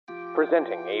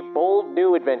presenting a bold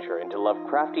new adventure into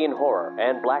Lovecraftian horror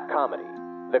and black comedy.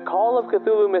 The Call of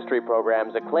Cthulhu Mystery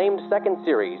Program's acclaimed second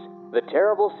series, The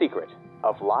Terrible Secret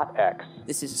of Lot X.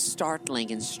 This is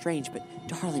startling and strange, but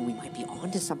darling, we might be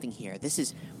onto something here. This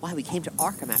is why we came to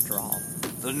Arkham after all.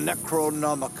 The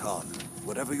Necronomicon.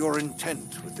 Whatever your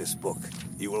intent with this book,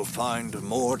 you will find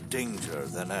more danger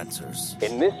than answers.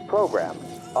 In this program,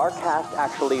 our cast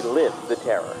actually lives the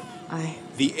terror.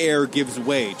 The air gives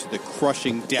way to the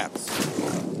crushing depths.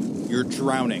 You're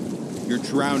drowning. You're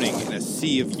drowning in a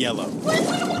sea of yellow.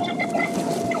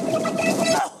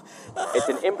 It's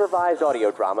an improvised audio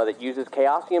drama that uses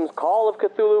Chaosium's Call of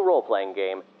Cthulhu role-playing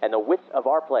game and the wits of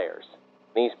our players.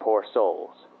 These poor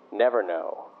souls never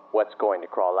know what's going to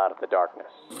crawl out of the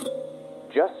darkness.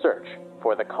 Just search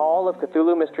for the Call of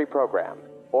Cthulhu Mystery Program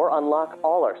or unlock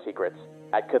all our secrets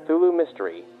at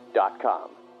CthulhuMystery.com.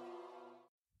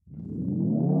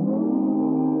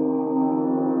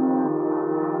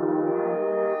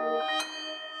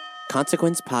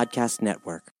 Consequence Podcast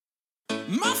Network.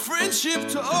 My friendship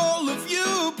to all of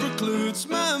you precludes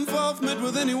my involvement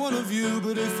with any one of you.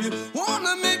 But if you want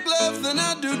to make love, then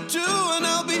I do too, and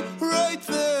I'll be right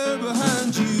there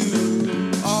behind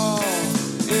you. All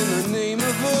in the name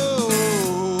of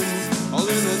oh, all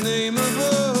in the name of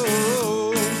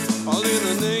oh, all in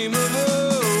the name of oh.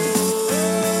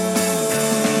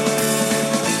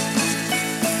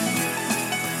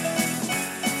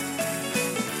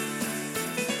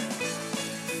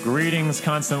 Greetings,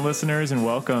 constant listeners, and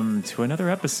welcome to another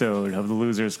episode of the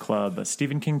Losers Club, a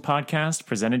Stephen King podcast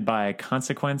presented by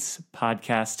Consequence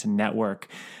Podcast Network.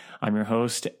 I'm your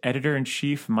host,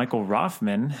 Editor-in-Chief Michael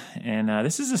Rothman, and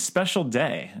this is a special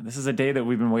day. This is a day that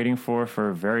we've been waiting for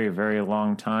a very, very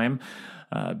long time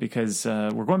because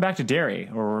we're going back to Derry,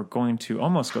 or we're going to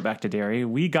almost go back to Derry.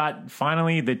 We got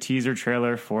finally the teaser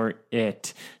trailer for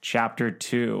It, Chapter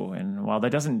 2, and while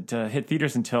that doesn't hit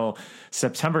theaters until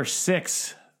September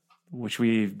 6th, which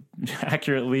we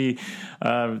accurately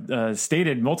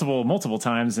stated multiple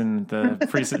times in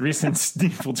the recent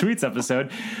Steamful Tweets episode.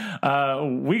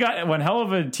 We got one hell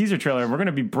of a teaser trailer. We're going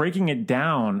to be breaking it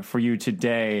down for you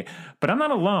today, but I'm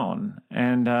not alone.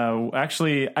 And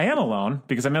actually, I am alone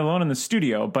because I'm alone in the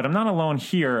studio, but I'm not alone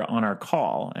here on our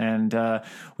call. And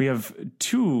we have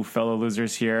two fellow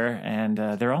losers here, and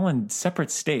they're all in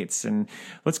separate states. And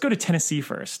let's go to Tennessee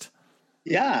first.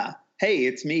 Yeah. Hey,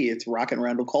 it's me. It's Rocket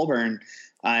Randall Colburn.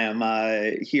 I am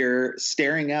here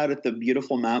staring out at the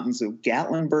beautiful mountains of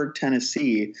Gatlinburg,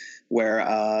 Tennessee, where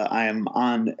I am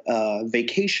on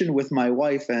vacation with my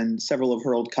wife and several of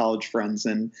her old college friends.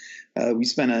 And we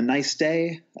spent a nice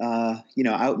day, out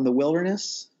in the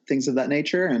wilderness, things of that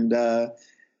nature, and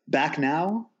back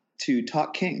now to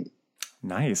talk King.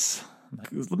 Nice.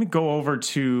 Let me go over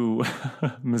to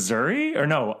Missouri, or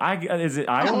no? Is it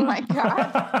Iowa? Oh my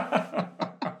God.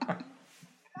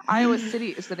 Iowa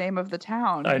City is the name of the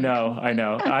town. I know.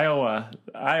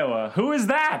 Iowa. Who is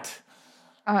that?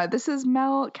 This is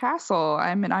Mel Castle.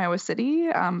 I'm in Iowa City,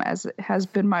 as it has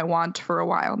been my wont for a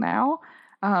while now.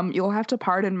 You'll have to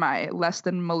pardon my less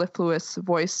than mellifluous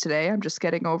voice today. I'm just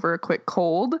getting over a quick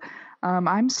cold.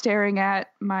 I'm staring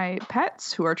at my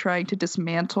pets who are trying to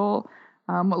dismantle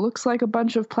what looks like a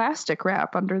bunch of plastic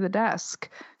wrap under the desk.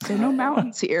 So no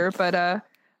mountains here, but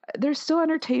there's still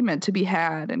entertainment to be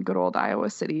had in good old Iowa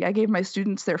City. I gave my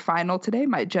students their final today.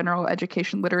 My general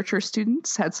education literature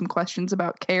students had some questions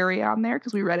about Carrie on there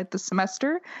because we read it this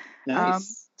semester.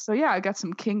 Nice. So yeah, I got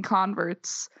some King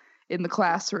converts in the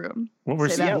classroom. What were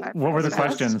the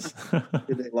questions?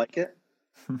 Did they like it?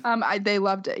 They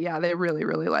loved it. Yeah, they really,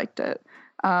 really liked it.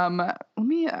 Let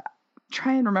me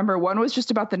try and remember. One was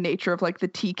just about the nature of like the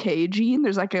TK gene.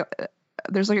 There's like a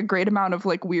great amount of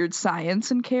like weird science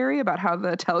in Carrie about how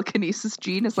the telekinesis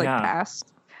gene is passed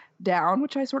down,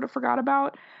 which I sort of forgot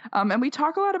about. And we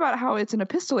talk a lot about how it's an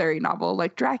epistolary novel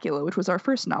like Dracula, which was our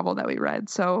first novel that we read.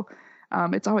 So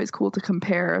it's always cool to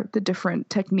compare the different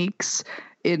techniques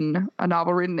in a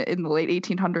novel written in the late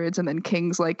 1800s and then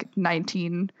King's like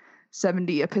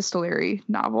 1970 epistolary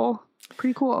novel.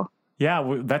 Pretty cool. Yeah,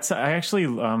 I actually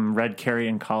read Carrie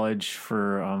in college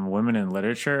for women in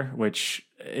literature,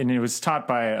 and it was taught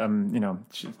by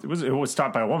it was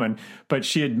taught by a woman, but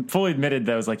she had fully admitted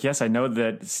that I was like, yes, I know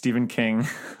that Stephen King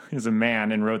is a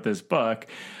man and wrote this book,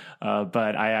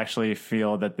 but I actually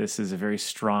feel that this is a very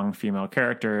strong female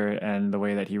character and the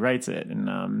way that he writes it,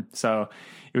 and so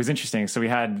it was interesting. So we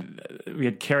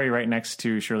had Carrie right next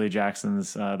to Shirley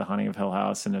Jackson's The Haunting of Hill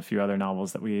House and a few other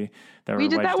novels that we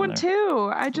did that one too.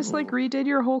 I just redid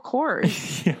your whole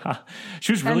course. Yeah,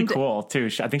 she was really cool too.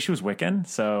 I think she was Wiccan,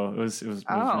 so it was.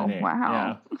 Oh, really neat.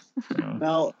 Wow! Yeah.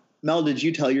 Well, Mel, did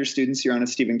you tell your students you're on a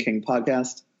Stephen King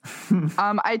podcast?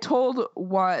 I told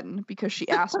one because she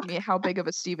asked me how big of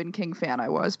a Stephen King fan I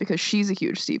was because she's a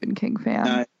huge Stephen King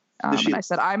fan. And I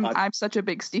said, I'm such a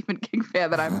big Stephen King fan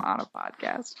that I'm on a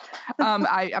podcast.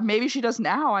 Maybe she does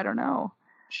now. I don't know.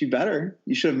 She better.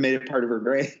 You should have made it part of her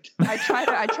grade. I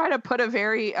try to put a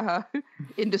very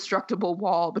indestructible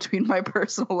wall between my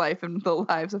personal life and the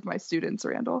lives of my students,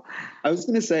 Randall. I was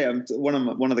going to say, one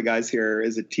of the guys here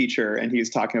is a teacher, and he was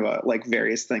talking about like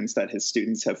various things that his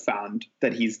students have found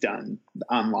that he's done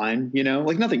online, you know,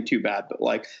 like nothing too bad, but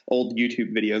like old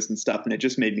YouTube videos and stuff. And it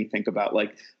just made me think about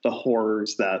like the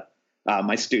horrors that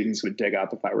my students would dig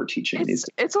up if I were teaching these.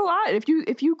 It's a lot. If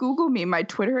you Google me, my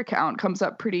Twitter account comes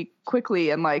up pretty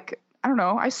quickly, and like I don't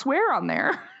know, I swear on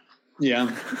there.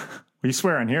 Yeah, we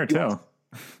swear on here too.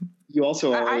 You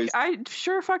also always. I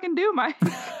sure fucking do, Mike.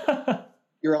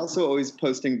 You're also always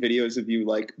posting videos of you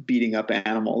like beating up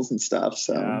animals and stuff.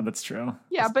 So yeah, that's true.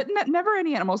 Yeah, but never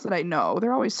any animals that I know.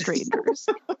 They're always strangers.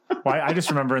 Well, I just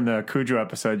remember in the Cujo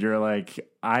episode, you're like,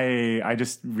 I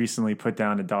just recently put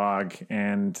down a dog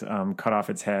and cut off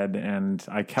its head, and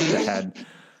I kept the head.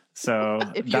 So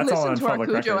if you that's all listen on to our public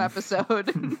Cujo record.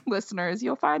 episode, listeners,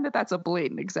 you'll find that that's a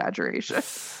blatant exaggeration.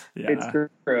 Yeah. It's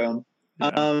true.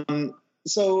 Yeah.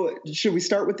 So should we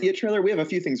start with the It trailer? We have a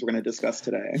few things we're going to discuss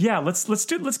today. Yeah, let's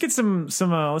do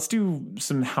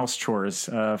some house chores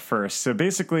first. So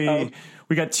basically,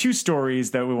 we got two stories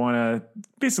that we want to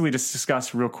basically just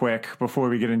discuss real quick before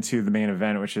we get into the main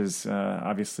event, which is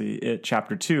obviously It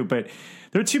Chapter 2. But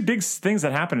there are two big things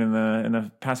that happened in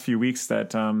the past few weeks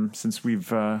that since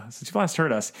you've last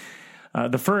heard us.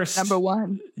 The first, number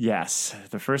one, yes,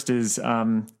 the first is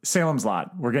Salem's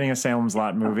Lot. We're getting a Salem's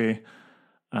Lot movie.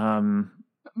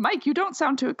 Mike, you don't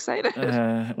sound too excited.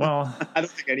 Well, I don't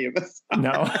think any of us.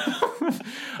 No.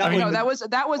 I mean, no, that was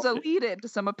a lead into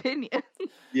some opinion.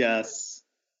 Yes.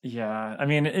 Yeah, I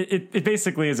mean, it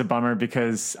basically is a bummer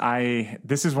because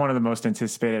this is one of the most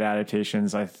anticipated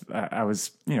adaptations. I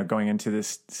was going into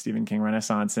this Stephen King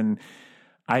renaissance, and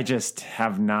I just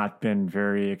have not been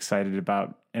very excited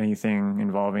about anything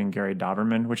involving Gary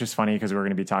Dauberman, which is funny because we're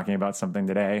going to be talking about something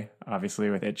today, obviously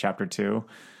with It Chapter 2.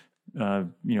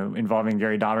 Involving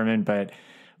Gary Dauberman, but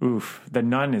The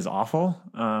Nun is awful.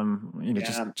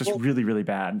 Just really, really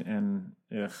bad. And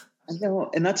ugh. I know,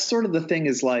 and that's sort of the thing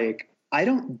is like, I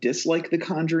don't dislike the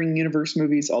Conjuring universe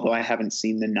movies, although I haven't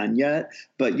seen The Nun yet.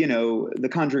 But, the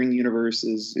Conjuring universe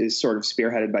is sort of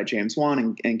spearheaded by James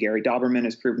Wan, and Gary Dauberman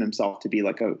has proven himself to be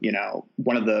like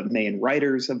one of the main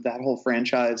writers of that whole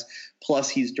franchise. Plus,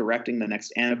 he's directing the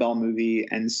next Annabelle movie.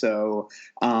 And so,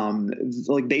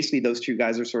 basically those two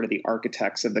guys are sort of the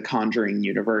architects of the Conjuring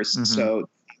universe. Mm-hmm. So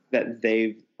that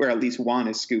or at least Wan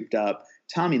has scooped up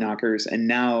Tommyknockers, and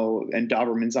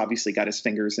Dauberman's obviously got his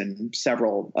fingers in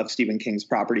several of Stephen King's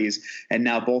properties, and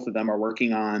now both of them are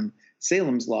working on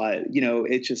Salem's Lot.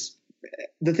 It's just,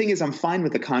 the thing is, I'm fine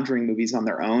with the Conjuring movies on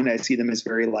their own. I see them as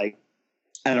very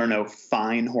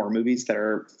fine horror movies that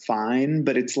are fine,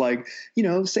 but it's like,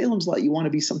 Salem's Lot, you want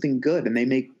to be something good, and they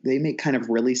make kind of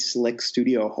really slick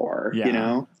studio horror,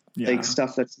 like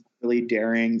stuff that's really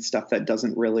daring, stuff that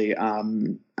doesn't really,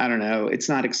 it's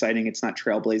not exciting. It's not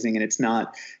trailblazing, and it's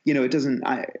not, it doesn't,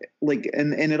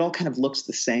 and it all kind of looks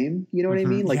the same. You know what I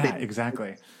mean? Like,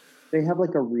 exactly. They have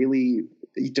like a really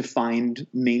defined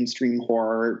mainstream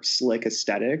horror slick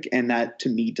aesthetic, and that to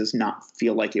me does not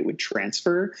feel like it would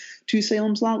transfer to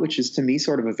Salem's Lot, which is to me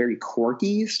sort of a very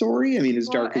quirky story. I mean,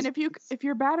 dark as, and if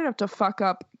you're bad enough to fuck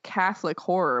up Catholic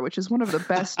horror, which is one of the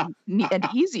best and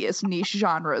easiest niche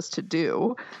genres to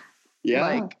do,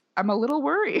 I'm a little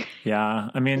worried. Yeah.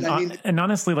 I mean, and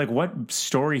honestly, like, what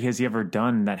story has he ever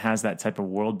done that has that type of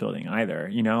world building either?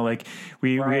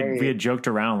 We had joked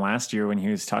around last year when he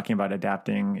was talking about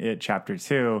adapting It Chapter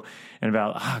 2 and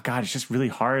about, oh God, it's just really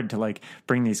hard to like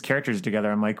bring these characters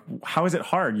together. I'm like, how is it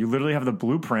hard? You literally have the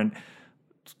blueprint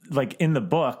like in the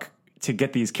book to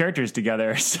get these characters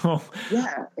together. So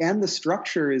yeah. And the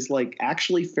structure is like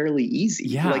actually fairly easy.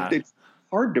 Yeah. Like it's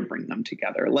hard to bring them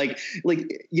together. Like,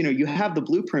 you have the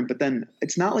blueprint, but then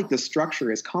it's not like the structure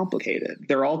is complicated.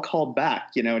 They're all called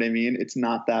back. You know what I mean? It's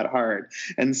not that hard.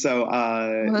 And so,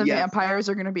 the vampires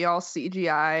are going to be all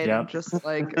CGI'd and just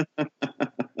like,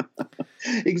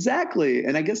 exactly.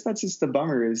 And I guess that's just the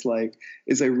bummer is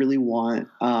I really want,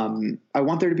 I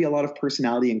want there to be a lot of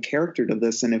personality and character to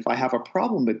this. And if I have a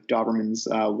problem with Dauberman's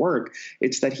work,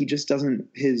 it's that he just doesn't,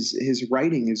 his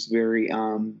writing is very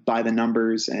by the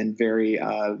numbers and very,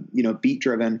 beat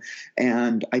driven.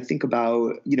 And I think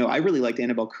about, I really liked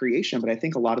Annabelle Creation, but I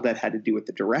think a lot of that had to do with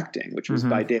the directing, which was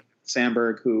by David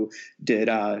Sandberg, who did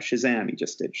Shazam. He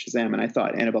just did Shazam, and I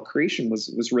thought Annabelle Creation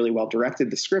was really well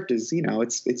directed. The script is,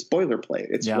 it's boilerplate.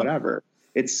 It's whatever.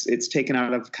 It's taken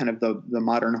out of kind of the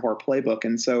modern horror playbook.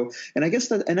 And I guess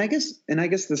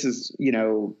this is,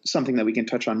 something that we can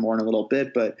touch on more in a little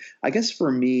bit, but I guess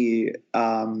for me,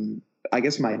 I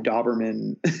guess my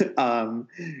Doberman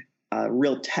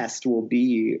real test will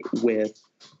be with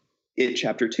It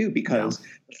Chapter 2, because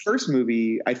the first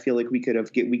movie, I feel like we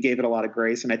gave it a lot of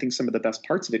grace, and I think some of the best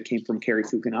parts of it came from Cary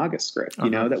Fukunaga's script,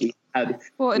 that we had.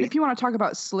 Well, and if you want to talk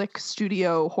about slick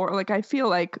studio horror, like I feel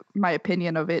like my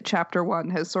opinion of It Chapter 1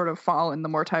 has sort of fallen the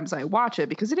more times I watch it,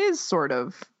 because it is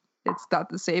it's got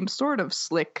the same sort of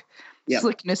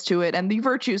slickness to it, and the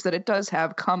virtues that it does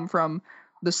have come from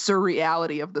the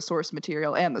surreality of the source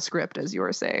material and the script, as you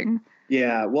were saying.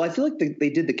 Yeah, well, I feel like they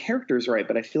did the characters right,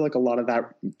 but I feel like a lot of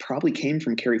that probably came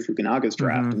from Cary Fukunaga's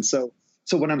draft. Mm-hmm. And so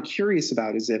what I'm curious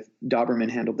about is if Doberman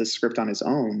handled this script on his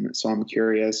own. So I'm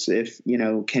curious if,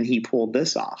 can he pull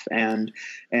this off? And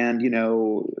and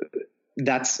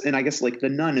I guess like The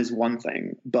Nun is one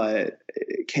thing, but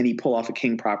can he pull off a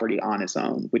King property on his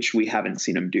own, which we haven't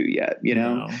seen him do yet,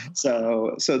 No.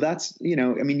 So that's,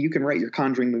 you can write your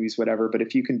Conjuring movies, whatever, but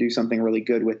if you can do something really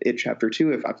good with It Chapter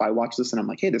 2, if I watch this and I'm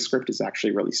like, hey, the script is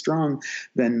actually really strong,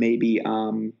 then maybe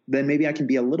I can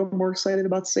be a little more excited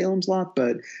about Salem's Lot.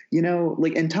 But,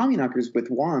 and Tommyknockers with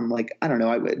Juan, like, I don't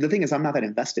know. The thing is, I'm not that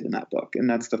invested in that book. And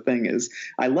that's the thing is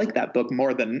I like that book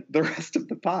more than the rest of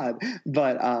the pod,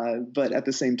 but at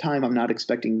the same time, I'm not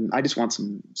expecting, I just want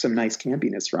some nice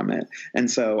campiness from it. And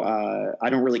so I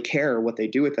don't really care what they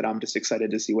do with it. I'm just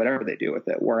excited to see whatever they do with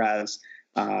it. Whereas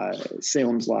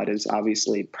Salem's Lot is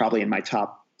obviously probably in my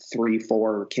top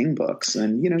 3-4 King books.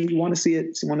 And, you want to see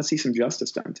it, you want to see some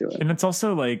justice done to it. And it's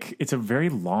also like, it's a very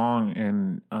long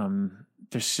and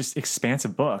there's just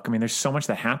expansive book. I mean, there's so much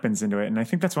that happens into it. And I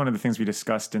think that's one of the things we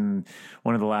discussed in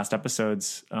one of the last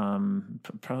episodes,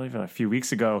 probably a few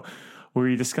weeks ago, where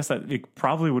you discussed that it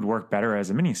probably would work better as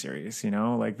a miniseries,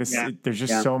 like this, there's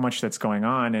just so much that's going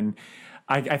on. And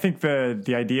I think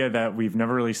the idea that we've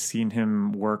never really seen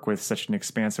him work with such an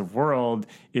expansive world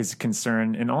is a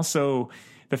concern. And also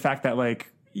the fact that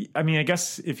I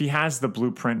guess if he has the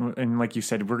blueprint, and like you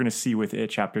said, we're going to see with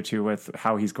It Chapter 2 with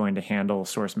how he's going to handle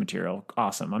source material.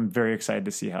 Awesome. I'm very excited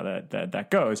to see how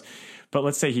that goes. But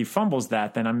let's say he fumbles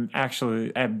that, then I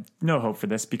have no hope for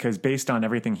this, because based on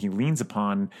everything he leans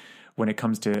upon when it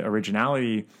comes to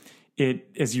originality, it,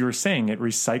 as you were saying, it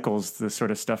recycles the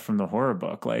sort of stuff from the horror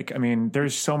book.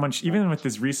 There's so much, even with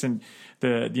this recent,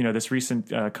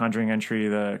 Conjuring entry,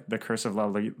 the Curse of La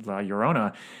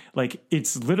Llorona,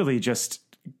 it's literally just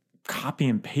copy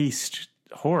and paste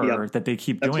horror that they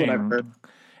keep doing. What I've heard.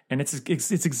 And it's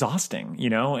exhausting,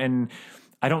 and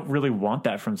I don't really want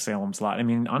that from Salem's Lot. I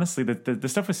mean, honestly, the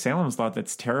stuff with Salem's Lot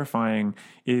that's terrifying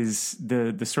is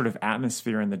the sort of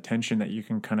atmosphere and the tension that you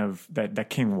can kind of that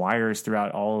King wires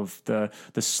throughout all of the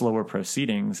slower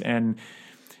proceedings. And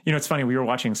it's funny, we were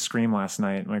watching Scream last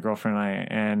night, my girlfriend and I,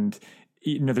 and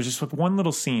there's just one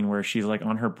little scene where she's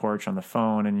on her porch on the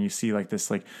phone, and you see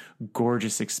this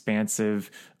gorgeous, expansive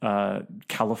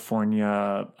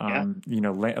California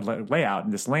layout in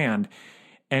this land.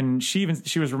 And she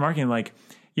was remarking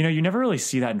you never really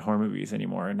see that in horror movies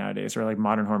anymore nowadays, or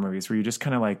modern horror movies, where you just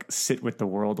kind of sit with the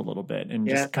world a little bit and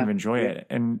just kind of enjoy it.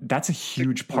 And that's a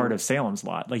huge part of Salem's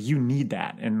Lot. You need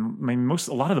that. And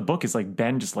a lot of the book is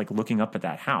Ben just looking up at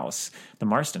that house, the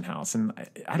Marston house. And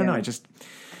I don't know. I just,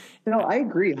 I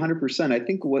agree 100%. I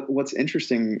think what's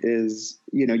interesting is,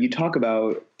 you talk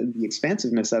about the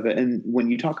expansiveness of it. And when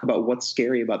you talk about what's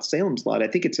scary about Salem's Lot, I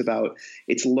think it's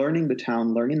learning the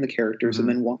town, learning the characters, and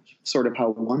then sort of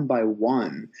how one by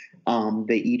one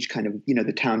they each kind of,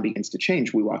 the town begins to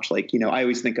change. We watch I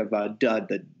always think of Dud,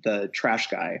 the trash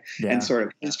guy, and sort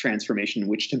of his transformation,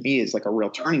 which to me is a real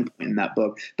turning point in that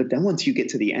book. But then once you get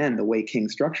to the end, the way King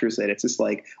structures it, it's just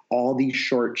all these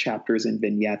short chapters and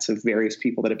vignettes of various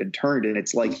people that have been turned, and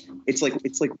it's like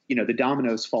the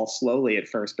dominoes fall slowly at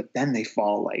first, but then they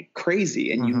fall like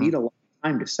crazy, and you need a lot of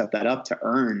time to set that up to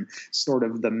earn sort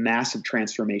of the massive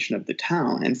transformation of the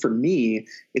town. And for me,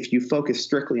 if you focus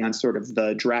strictly on sort of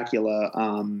the Dracula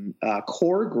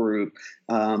core group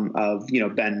of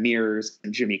Ben Mears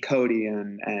and Jimmy Cody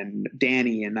and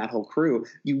Danny and that whole crew,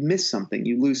 you miss something,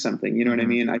 you lose something. You know what I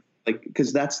mean?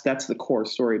 Because that's the core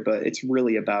story, but it's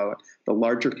really about the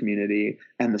larger community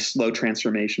and the slow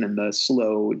transformation and the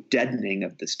slow deadening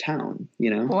of this town,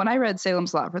 Well, when I read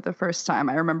Salem's Lot for the first time,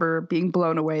 I remember being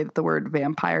blown away that the word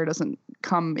vampire doesn't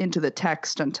come into the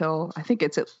text until I think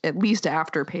it's at least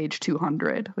after page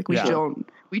 200.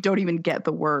 We don't even get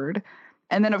the word.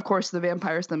 And then, of course, the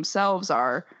vampires themselves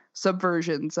are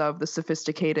subversions of the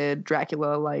sophisticated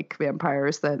Dracula-like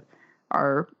vampires that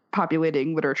are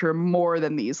populating literature more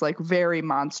than these like very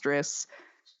monstrous,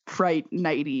 Fright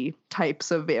Nighty types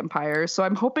of vampires. So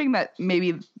I'm hoping that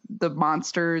maybe the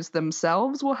monsters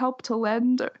themselves will help to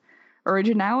lend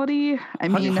originality. I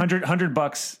mean,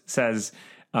 $100 says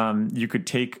you could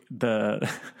take the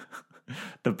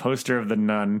the poster of the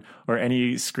Nun or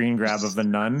any screen grab of the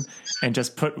Nun and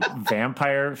just put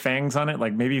vampire fangs on it.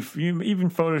 Like maybe if you even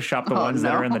Photoshop the ones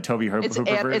that are in the Toby Hooper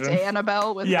version. It's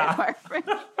Annabelle with vampire fangs.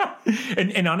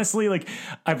 and honestly, like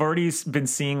I've already been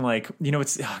seeing like, you know,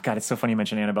 it's so funny you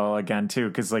mentioned Annabelle again too.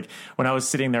 Cause like when I was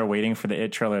sitting there waiting for the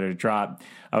It trailer to drop,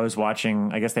 I was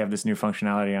watching, I guess they have this new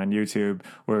functionality on YouTube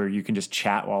where you can just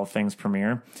chat while things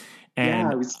premiere.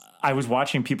 And I was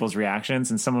watching people's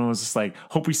reactions and someone was just like,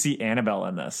 hope we see Annabelle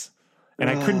in this. And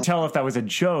I couldn't tell if that was a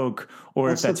joke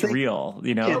or if that's real,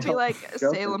 you know? It'd be like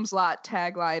Salem's Lot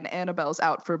tagline, Annabelle's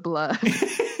out for blood.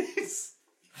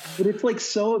 But it's like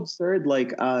so absurd,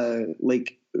 like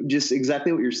just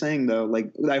exactly what you're saying though.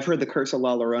 Like I've heard the Curse of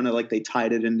La Llorona, like they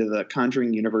tied it into the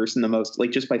Conjuring universe in the most,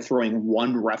 like just by throwing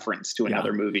one reference to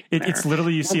another movie. It's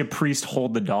literally, you see a priest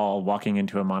hold the doll walking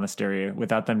into a monastery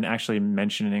without them actually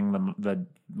mentioning the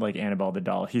like Annabelle the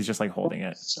doll. He's just like holding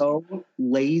it. So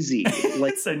lazy.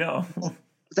 Like I know.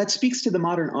 That speaks to the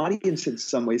modern audience in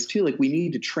some ways too. Like we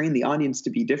need to train the audience to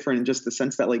be different in just the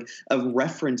sense that like a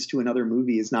reference to another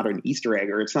movie is not an Easter egg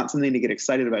or it's not something to get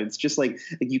excited about. It's just like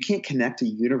you can't connect a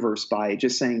universe by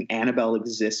just saying Annabelle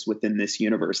exists within this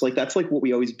universe. Like that's like what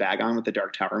we always bag on with the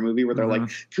Dark Tower movie where they're like,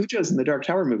 Cujo's in the Dark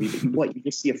Tower movie, but what, you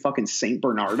just see a fucking Saint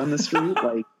Bernard on the street?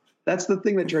 Like that's the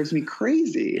thing that drives me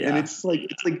crazy. Yeah. And it's like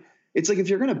if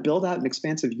you're going to build out an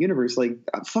expansive universe, like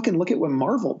fucking look at what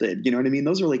Marvel did. You know what I mean?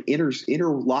 Those are like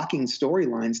interlocking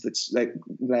storylines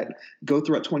that go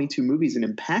throughout 22 movies and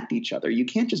impact each other. You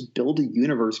can't just build a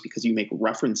universe because you make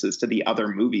references to the other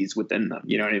movies within them.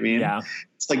 You know what I mean? Yeah.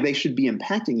 It's like they should be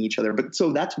impacting each other. But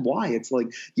so that's why it's like,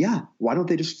 yeah, why don't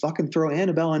they just fucking throw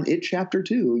Annabelle on It Chapter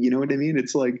 2? You know what I mean?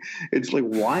 It's like,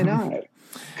 why not?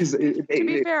 Because to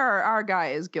be fair, our guy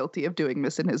is guilty of doing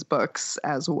this in his books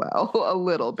as well, a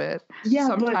little bit. Yeah,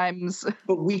 sometimes.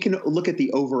 But we can look at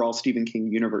the overall Stephen King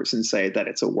universe and say that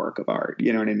it's a work of art.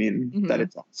 You know what I mean? Mm-hmm. That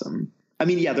it's awesome. I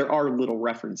mean, yeah, there are little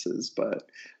references, but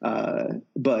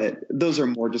those are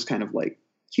more just kind of like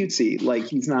cutesy. Like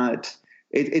he's not.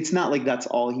 It's not like that's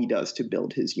all he does to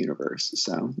build his universe.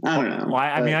 So I don't know.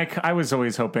 Well, I was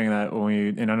always hoping that when we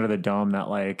in Under the Dome that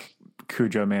like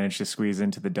Cujo managed to squeeze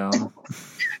into the dome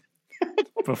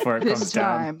before it comes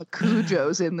down. This time,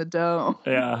 Cujo's in the dome.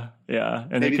 Yeah,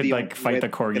 and maybe they could like fight the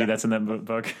corgi that's in that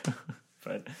book.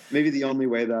 But maybe the only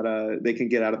way that they can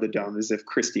get out of the dome is if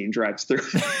Christine drives through.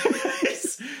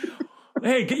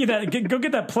 Hey, go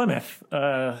get that Plymouth.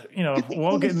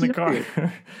 We'll get in the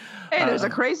car. Hey, there's a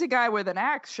crazy guy with an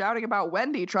axe shouting about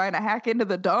Wendy trying to hack into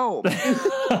the dome.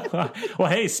 Well,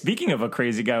 hey, speaking of a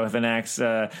crazy guy with an axe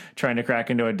trying to crack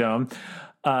into a dome,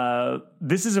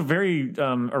 this is a very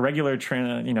irregular, a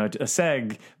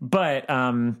seg, but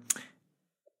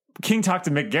King talked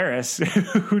to Mick Garris,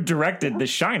 who directed The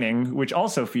Shining, which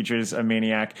also features a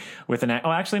maniac with an axe.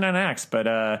 Oh, actually not an axe, but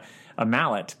a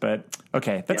mallet. But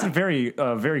okay, that's a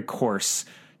very coarse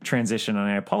transition, and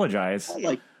I apologize.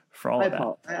 For all of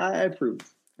that. I approve.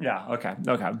 Yeah. Okay.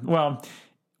 Well,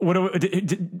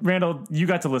 Randall, you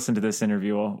got to listen to this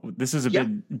interview. This is a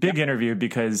big interview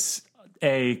because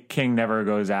A, King never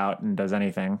goes out and does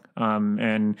anything.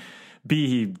 And B,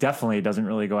 he definitely doesn't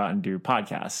really go out and do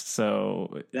podcasts.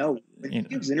 So no, when he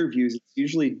gives interviews, it's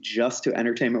usually just to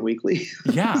Entertainment Weekly.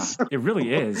 Yeah, it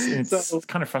really is. It's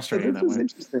kind of frustrating that way.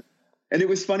 Interesting. And it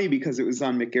was funny because it was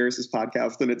on Mick Garris's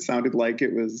podcast and it sounded like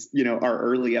it was, our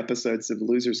early episodes of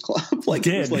Losers Club. Like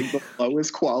it was like the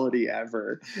lowest quality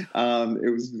ever.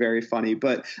 It was very funny,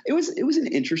 but it was an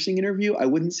interesting interview. I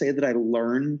wouldn't say that I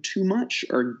learned too much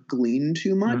or gleaned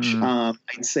too much. Mm-hmm.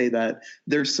 I'd say that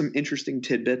there's some interesting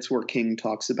tidbits where King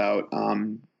talks about,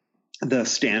 the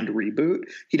Stand reboot.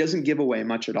 He doesn't give away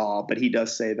much at all, but he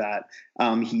does say that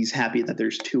he's happy that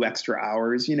there's 2 extra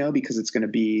hours, because it's going to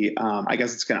be, I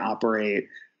guess it's going to operate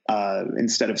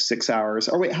instead of 6 hours.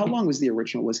 Or wait, how long was the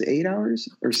original? Was it 8 hours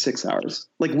or 6 hours?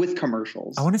 Like with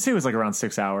commercials? I want to say it was like around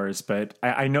 6 hours, but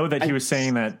I know that he was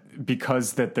saying that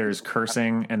because that there's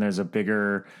cursing and there's a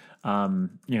bigger, they're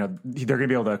going to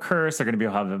be able to curse. They're going to be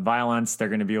able to have the violence. They're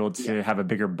going to be able to have a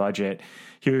bigger budget.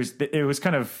 It was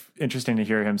kind of interesting to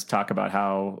hear him talk about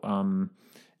how,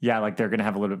 like they're going to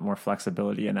have a little bit more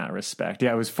flexibility in that respect.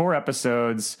 Yeah, it was 4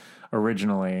 episodes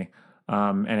originally,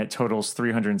 and it totals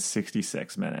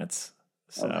 366 minutes.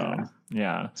 So,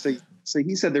 yeah. So So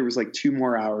he said there was like 2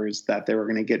 more hours that they were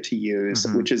going to get to use,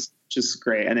 which is just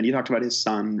great. And then he talked about his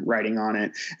son writing on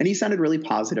it, and he sounded really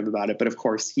positive about it. But of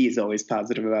course, he's always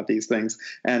positive about these things.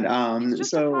 And he's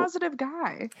just a positive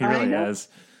guy. He really is.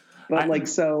 But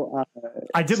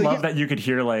I did love that you could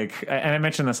hear and I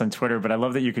mentioned this on Twitter, but I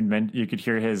love that you could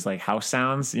hear his like house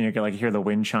sounds. You could like hear the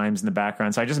wind chimes in the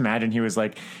background. So I just imagine he was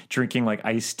like drinking like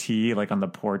iced tea like on the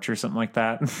porch or something like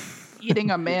that,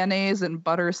 eating a mayonnaise and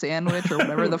butter sandwich or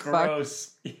whatever the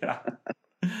Gross. Yeah.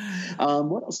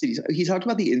 What else did he talked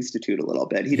about the Institute a little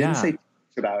bit. He didn't say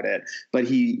about it, but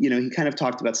he kind of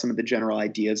talked about some of the general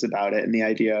ideas about it, and the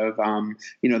idea of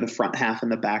the front half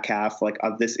and the back half like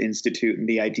of this institute, and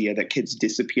the idea that kids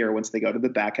disappear once they go to the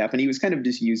back half, and he was kind of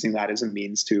just using that as a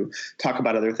means to talk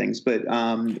about other things. But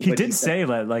he did say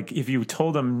that like if you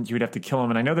told him you would have to kill him,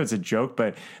 and I know there's a joke,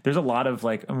 but there's a lot of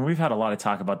we've had a lot of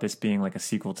talk about this being like a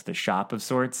sequel to The Shop of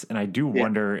sorts, and I do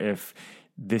wonder if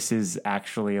this is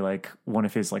actually like one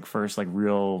of his like first like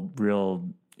real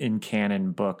in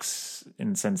canon books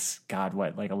since like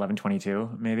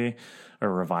 1122 maybe,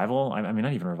 or revival. I mean,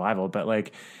 not even revival, but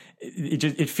like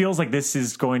it feels like this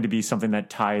is going to be something that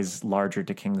ties larger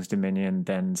to King's Dominion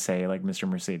than say like Mr.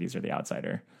 Mercedes or The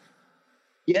Outsider.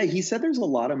 Yeah, he said there's a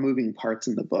lot of moving parts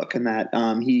in the book, and that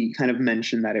he kind of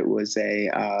mentioned that it was a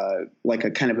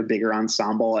kind of a bigger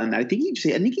ensemble, and I think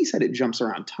he said it jumps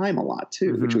around time a lot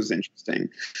too, which was interesting.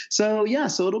 So yeah,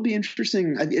 so it'll be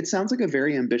interesting. It sounds like a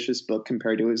very ambitious book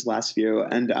compared to his last few,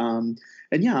 and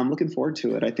yeah, I'm looking forward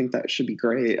to it. I think that should be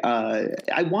great.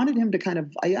 I wanted him to kind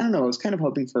of I don't know. I was kind of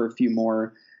hoping for a few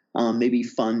more. Maybe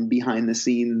fun behind the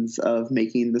scenes of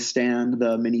making The Stand,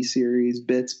 the miniseries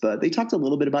bits, but they talked a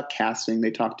little bit about casting.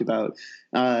 They talked about,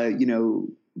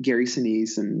 Gary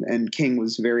Sinise and King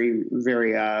was very,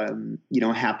 very,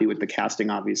 happy with the casting,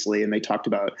 obviously. And they talked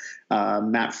about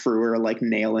Matt Frewer like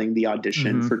nailing the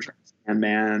audition for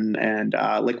Man, and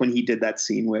like when he did that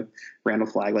scene with Randall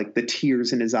Flagg, like the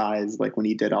tears in his eyes, like when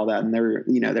he did all that, and they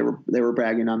were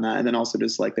bragging on that, and then also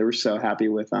just like they were so happy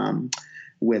with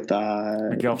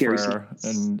Miguel Gary Ferrer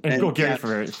and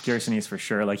Gary Sinise for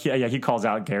sure. Like he calls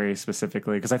out Gary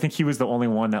specifically because I think he was the only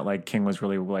one that like King was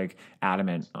really like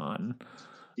adamant on.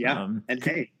 Yeah, and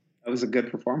hey, that was a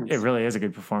good performance. It really is a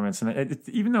good performance, and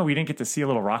even though we didn't get to see a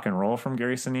little rock and roll from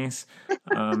Gary Sinise,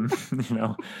 but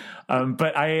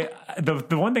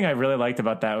the one thing I really liked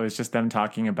about that was just them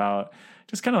talking about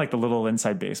just kind of like the little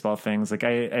inside baseball things. Like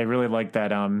I really like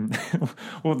that.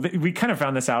 We kind of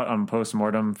found this out on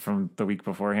postmortem from the week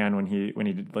beforehand when he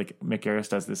did like Mick Garris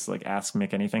does this like Ask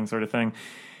Mick Anything sort of thing,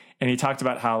 and he talked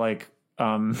about how like.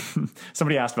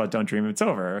 Somebody asked about Don't Dream It's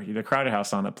Over, the Crowded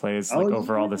House song that plays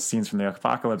over all the scenes from the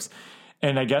apocalypse.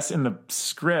 And I guess in the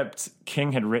script,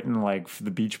 King had written like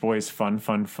the Beach Boys Fun,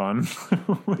 Fun, Fun,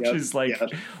 which is like,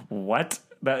 what?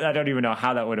 I don't even know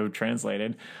how that would have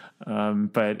translated.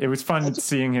 But it was fun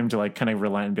seeing him to like kind of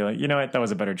relent and be like, you know what, that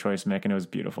was a better choice, Mick. And it was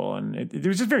beautiful. And it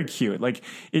was just very cute. Like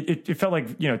it felt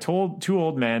like, two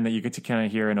old men that you get to kind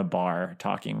of hear in a bar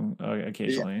talking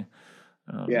occasionally.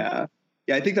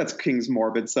 Yeah, I think that's King's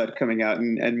morbid side coming out,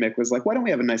 and Mick was like, "Why don't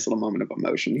we have a nice little moment of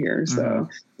emotion here?" So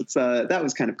it's that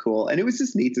was kind of cool, and it was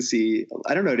just neat to see.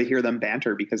 I don't know, to hear them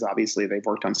banter, because obviously they've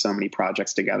worked on so many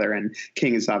projects together, and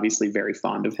King is obviously very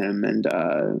fond of him, and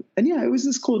yeah, it was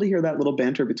just cool to hear that little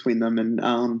banter between them,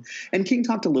 and King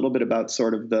talked a little bit about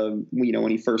sort of the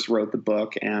when he first wrote the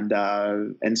book, and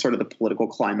sort of the political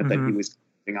climate that he was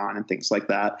going on and things like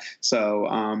that.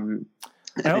 So.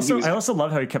 I also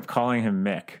love how he kept calling him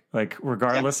Mick, like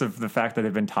regardless of the fact that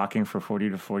they've been talking for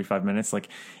 40 to 45 minutes, like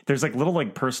there's like little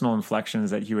like personal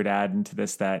inflections that he would add into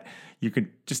this that you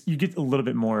get a little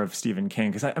bit more of Stephen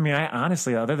King. Cause I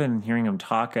honestly, other than hearing him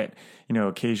talk at,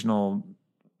 occasional,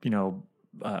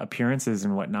 appearances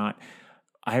and whatnot,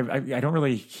 I don't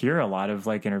really hear a lot of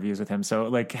like interviews with him. So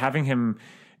like having him,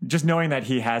 just knowing that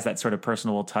he has that sort of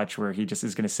personable touch where he just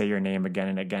is going to say your name again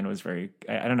and again was very,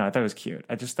 I don't know. I thought it was cute.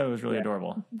 I just thought it was really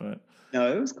adorable, but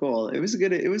no, it was cool. It's a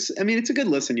good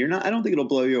listen. I don't think it'll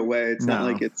blow you away. It's not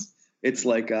like it's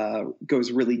like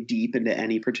goes really deep into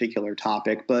any particular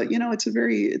topic, but it's a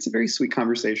very sweet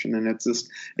conversation, and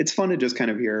it's fun to just kind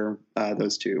of hear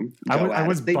those two. I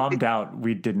was bummed out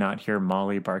we did not hear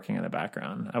Molly barking in the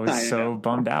background. I was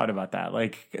bummed out about that.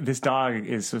 Like, this dog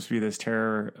is supposed to be this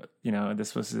terror,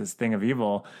 this was this thing of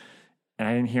evil, and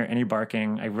I didn't hear any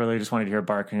barking. I really just wanted to hear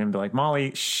barking and be like,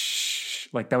 Molly, shh.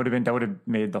 Like that would have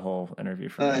made the whole interview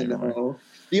for me. I know.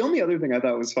 The only other thing I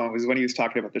thought was fun was when he was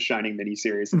talking about the Shining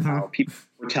miniseries and how people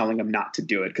were telling him not to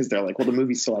do it because they're like, well, the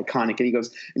movie's so iconic.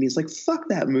 And he's like, fuck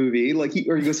that movie. Like he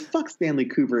goes, fuck Stanley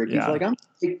Kubrick. He's like, I'm gonna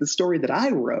take the story that I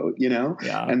wrote, you know?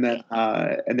 Yeah. And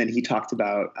then he talked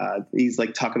about,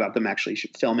 talk about them actually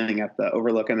filming at the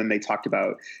Overlook. And then they talked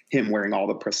about him wearing all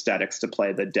the prosthetics to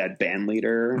play the dead band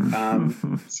leader.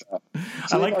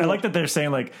 I like that they're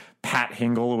saying like Pat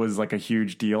Hingle was like a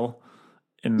huge deal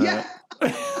in the,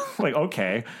 like,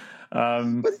 okay.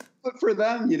 But for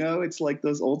them, you know, it's like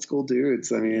those old school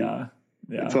dudes. I mean,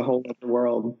 it's a whole other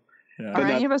world. Yeah. Are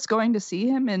any of us going to see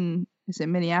him in, is it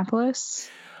Minneapolis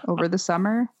over the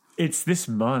summer? It's this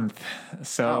month.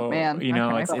 So, you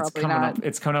know, it's coming up.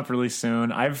 It's coming up really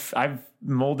soon. I've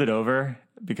molded over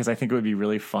because I think it would be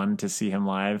really fun to see him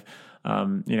live.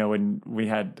 You know, when we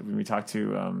talked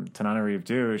to Tanana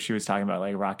Reeve, she was talking about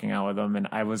like rocking out with him, and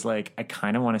I was like, I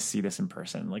kind of want to see this in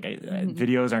person. Like,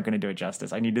 videos aren't going to do it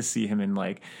justice. I need to see him in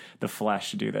like the flesh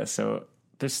to do this. So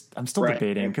I'm still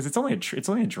debating because it's only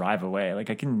a drive away. Like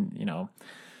I can, you know,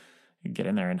 get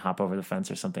in there and hop over the fence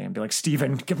or something and be like,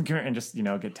 Steven, come here, and just, you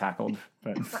know, get tackled.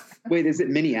 But wait, is it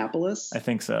Minneapolis? I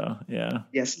think so. Yeah.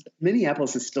 Yes.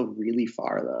 Minneapolis is still really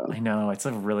far though. I know. It's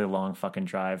a really long fucking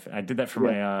drive. I did that for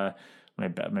my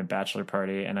bachelor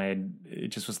party, and it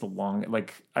just was the long,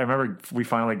 like, I remember we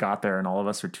finally got there and all of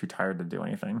us were too tired to do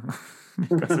anything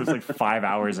because it was like 5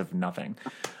 hours of nothing.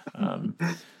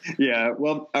 Yeah.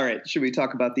 Well, all right. Should we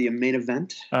talk about the main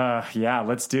event? Yeah,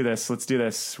 let's do this.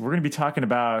 We're going to be talking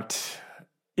about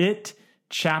It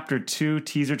Chapter 2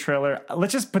 teaser trailer.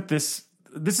 Let's just put this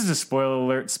is a spoiler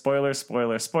alert.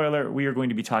 Spoiler. We are going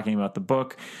to be talking about the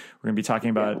book. We're going to be talking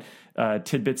about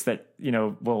tidbits that, you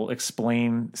know, will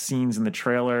explain scenes in the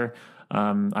trailer.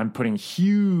 I'm putting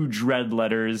huge red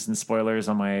letters and spoilers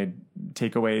on my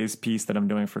takeaways piece that I'm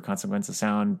doing for Consequence of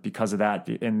Sound because of that,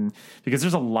 and because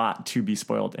there's a lot to be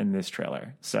spoiled in this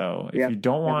trailer. So if you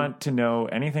don't want to know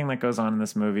anything that goes on in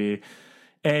this movie,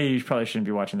 A, you probably shouldn't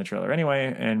be watching the trailer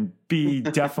anyway, and B,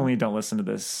 definitely don't listen to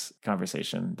this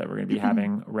conversation that we're going to be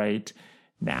having right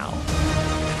now.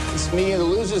 This meeting of the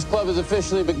Losers Club has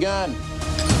officially begun.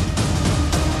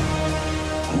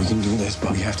 We can do this,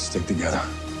 but we have to stick together.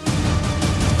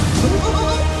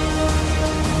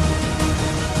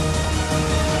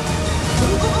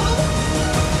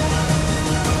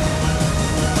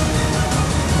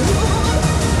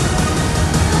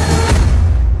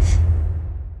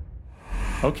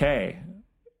 Okay,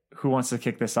 who wants to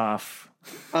kick this off?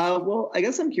 Well, I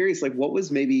guess I'm curious, like, what was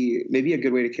maybe a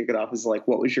good way to kick it off is like,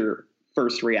 what was your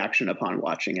first reaction upon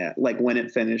watching it? Like, when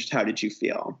it finished, how did you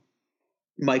feel?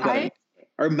 Mike,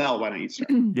 or Mel, why don't you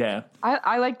start? Yeah.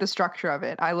 I like the structure of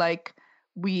it.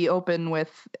 We open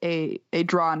with a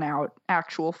drawn out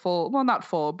actual full, well, not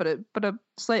full, but a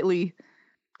slightly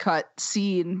cut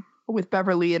scene with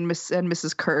Beverly and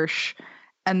Mrs. Kirsch.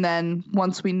 And then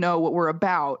once we know what we're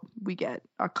about, we get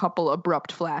a couple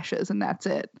abrupt flashes, and that's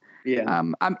it.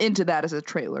 Yeah. I'm into that as a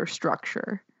trailer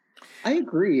structure. I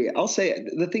agree. I'll say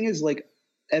the thing is, like,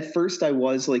 at first I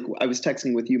was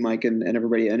texting with you, Mike, and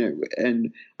everybody,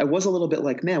 and I was a little bit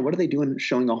like, man, what are they doing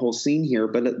showing a whole scene here?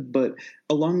 But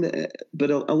along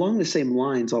the same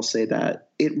lines, I'll say that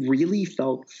it really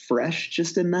felt fresh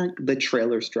just in the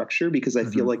trailer structure, because I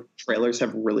feel like trailers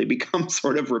have really become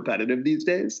sort of repetitive these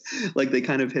days. Like they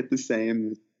kind of hit the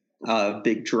same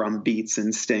big drum beats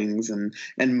and stings and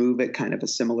move at kind of a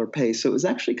similar pace. So it was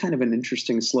actually kind of an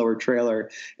interesting, slower trailer.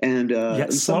 And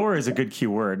slower is a good key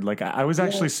word. Like I was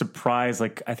actually surprised.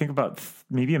 Like I think about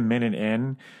maybe a minute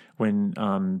in when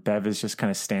Bev is just kind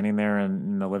of standing there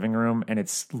in the living room, and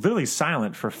it's literally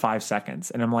silent for 5 seconds.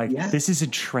 And I'm like, this is a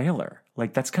trailer.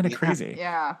 Like that's kind of crazy.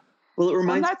 Yeah. Well, it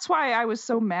reminds. And that's why I was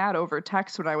so mad over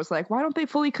text when I was like, why don't they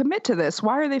fully commit to this?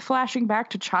 Why are they flashing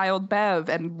back to child Bev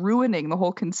and ruining the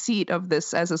whole conceit of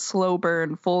this as a slow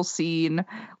burn, full scene,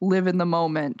 live in the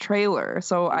moment trailer?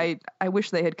 So I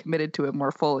wish they had committed to it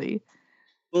more fully.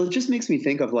 Well, it just makes me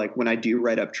think of like when I do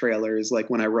write up trailers, like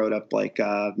when I wrote up like,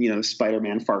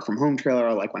 Spider-Man Far From Home trailer,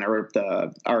 or like when I wrote up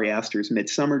the Ari Aster's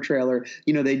Midsummer trailer,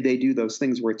 they do those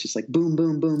things where it's just like boom,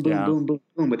 boom, boom, boom, boom, boom,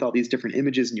 boom, with all these different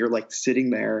images. And you're like sitting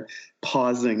there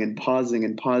pausing and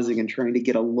trying to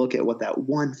get a look at what that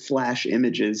one flash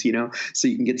image is, so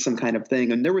you can get some kind of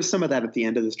thing. And there was some of that at the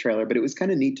end of this trailer, but it was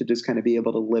kind of neat to just kind of be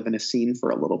able to live in a scene for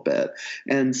a little bit.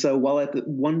 And so while at the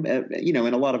one, and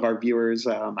a lot of our viewers,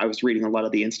 I was reading a lot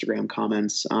of the Instagram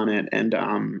comments on it, and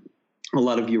a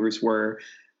lot of viewers were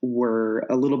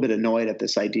a little bit annoyed at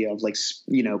this idea of like,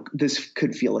 this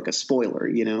could feel like a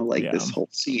spoiler, this whole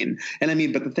scene. And I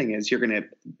mean, but the thing is,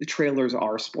 the trailers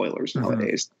are spoilers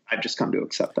nowadays. I've just come to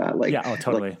accept that. Like,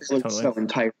 totally. So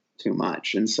too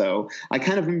much. And so I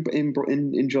kind of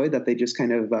enjoyed that they just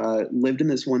kind of lived in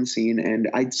this one scene. And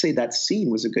I'd say that scene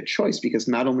was a good choice because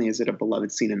not only is it a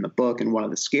beloved scene in the book and one of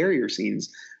the scarier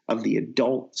scenes of the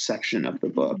adult section of the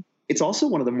book, it's also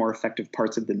one of the more effective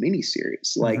parts of the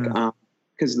miniseries. Like,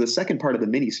 because the second part of the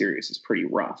miniseries is pretty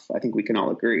rough. I think we can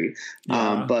all agree.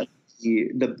 But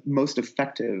the most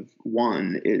effective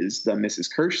one is the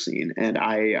Mrs. Kirsch scene, and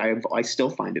I still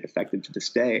find it effective to this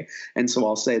day. And so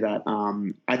I'll say that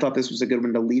I thought this was a good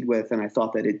one to lead with, and I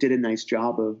thought that it did a nice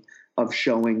job of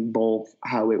showing both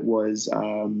how it was,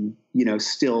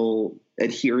 still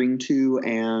adhering to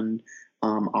and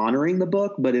honoring the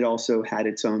book, but it also had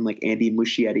its own like Andy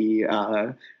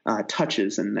Muschietti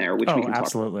touches in there, which we can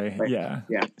absolutely talk about.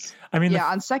 Yeah. I mean,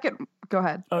 on second, go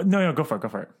ahead. No, go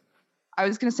for it. I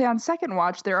was going to say on second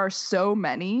watch, there are so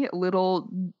many little,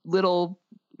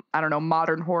 I don't know,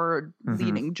 modern horror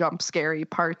leaning jump scary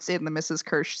parts in the Mrs.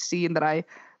 Kirsch scene that I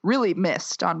really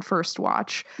missed on first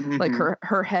watch. Like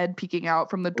her head peeking out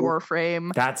from the door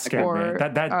frame. That scared me.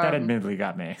 That admittedly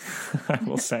got me, I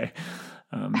will say.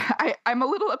 I'm a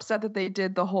little upset that they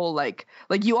did the whole like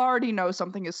you already know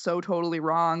something is so totally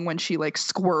wrong when she like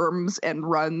squirms and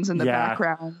runs in the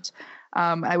background.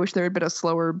 I wish there had been a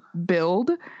slower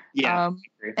build.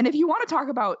 And if you want to talk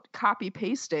about copy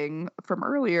pasting from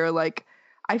earlier, like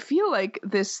I feel like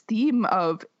this theme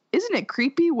of isn't it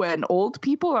creepy when old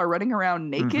people are running around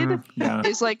naked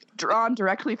is like drawn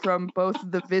directly from both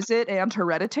The Visit and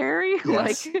Hereditary.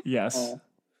 Yes.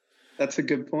 That's a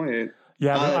good point.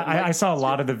 Yeah, I saw a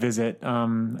lot of The Visit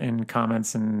in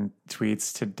comments and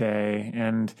tweets today,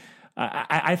 and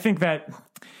I think that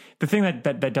the thing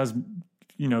that does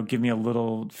give me a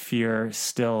little fear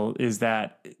still is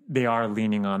that they are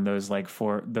leaning on those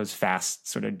those fast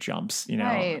sort of jumps,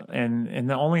 right. and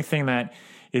the only thing that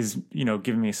is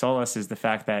giving me solace is the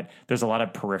fact that there's a lot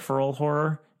of peripheral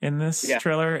horror in this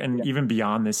trailer and even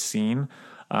beyond this scene.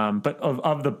 But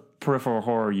of the peripheral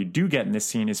horror you do get in this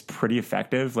scene is pretty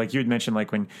effective. Like you had mentioned,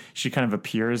 like when she kind of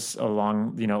appears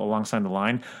alongside the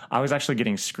line, I was actually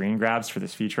getting screen grabs for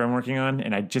this feature I'm working on,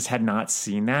 and I just had not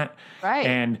seen that. Right.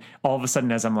 And all of a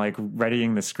sudden, as I'm like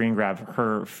readying the screen grab,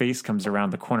 her face comes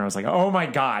around the corner. I was like, oh my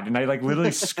God. And I like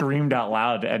literally screamed out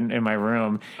loud in my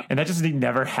room. And that just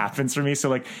never happens for me. So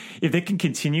like, if they can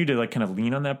continue to like kind of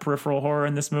lean on that peripheral horror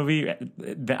in this movie,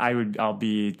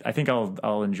 I think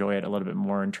I'll enjoy it a little bit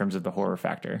more in terms of the horror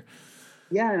factor.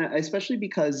 Yeah, especially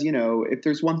because, if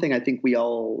there's one thing I think we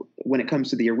all, when it comes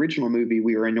to the original movie,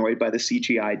 we were annoyed by the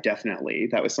CGI, definitely.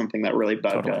 That was something that really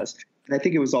bugged us. And I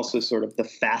think it was also sort of the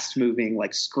fast-moving,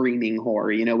 like, screaming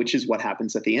horror, which is what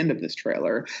happens at the end of this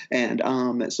trailer. And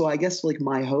so I guess, like,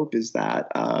 my hope is that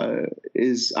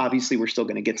is obviously we're still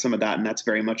going to get some of that, and that's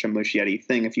very much a Muschietti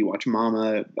thing. If you watch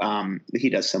Mama, he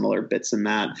does similar bits in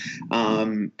that.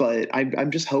 But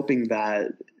I'm just hoping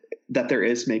that there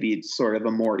is maybe sort of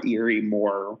a more eerie,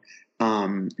 more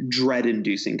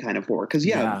dread-inducing kind of horror. Because,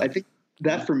 I think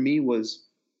that for me was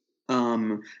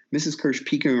Mrs. Kirsch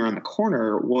peeking around the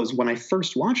corner was when I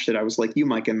first watched it. I was like you,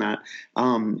 Mike, in that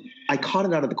I caught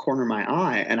it out of the corner of my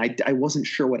eye, and I wasn't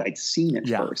sure what I'd seen at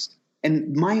first.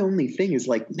 And my only thing is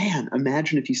like, man,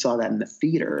 imagine if you saw that in the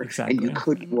theater and you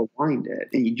couldn't rewind it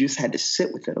and you just had to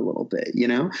sit with it a little bit,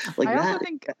 Like I also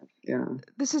think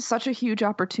this is such a huge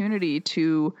opportunity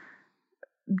to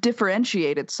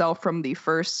differentiate itself from the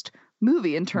first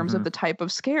movie in terms of the type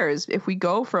of scares. If we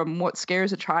go from what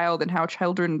scares a child and how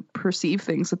children perceive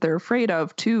things that they're afraid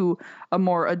of to a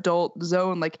more adult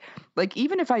zone, like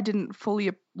even if I didn't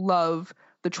fully love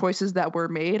the choices that were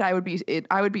made, I would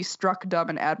be struck dumb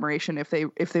in admiration if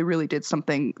they really did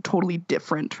something totally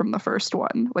different from the first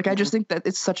one. Like I just think that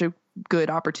it's such a good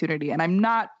opportunity, and I'm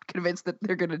not convinced that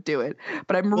they're going to do it,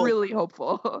 but I'm really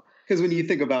hopeful. Because when you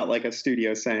think about like a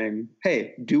studio saying,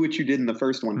 "Hey, do what you did in the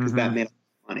first one," because that made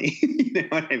money, you know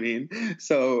what I mean?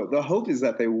 So the hope is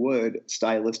that they would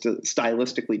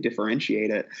stylistically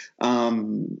differentiate it,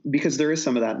 because there is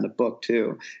some of that in the book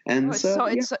too. And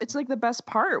it's like the best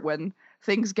part when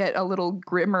things get a little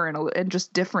grimmer and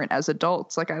just different as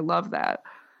adults. Like I love that.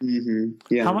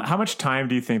 Yeah. How much time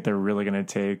do you think they're really going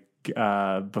to take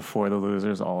before the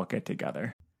losers all get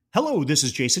together? Hello, this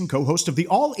is Jason, co-host of the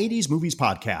All 80s Movies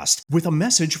podcast, with a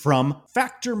message from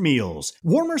Factor Meals.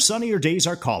 Warmer, sunnier days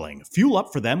are calling. Fuel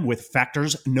up for them with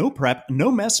Factor's no prep,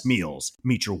 no mess meals.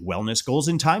 Meet your wellness goals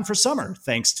in time for summer,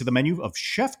 thanks to the menu of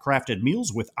chef-crafted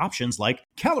meals with options like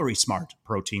Calorie Smart,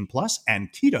 Protein Plus,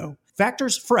 and Keto.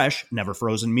 Factor's fresh, never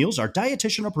frozen meals are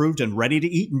dietitian approved and ready to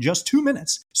eat in just 2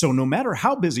 minutes. So no matter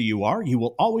how busy you are, you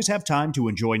will always have time to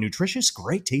enjoy nutritious,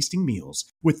 great tasting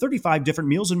meals. With 35 different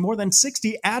meals and more than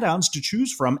 60 add-ons to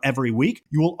choose from every week,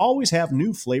 you will always have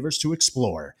new flavors to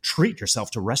explore. Treat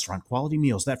yourself to restaurant quality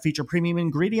meals that feature premium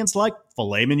ingredients like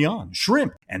filet mignon,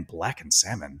 shrimp, and blackened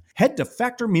salmon. Head to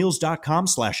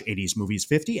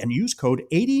factormeals.com/80smovies50 and use code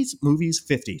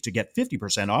 80smovies50 to get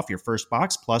 50% off your first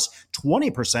box plus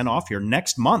 20% off your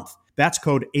next month. That's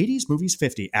code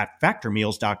 80smovies50 at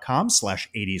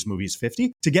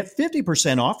factormeals.com/80smovies50 to get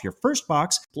 50% off your first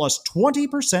box plus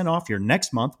 20% off your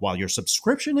next month while your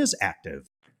subscription is active.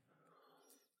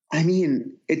 I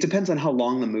mean, it depends on how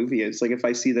long the movie is. Like, if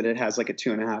I see that it has like a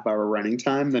 2.5 hour running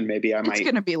time, then maybe I might. It's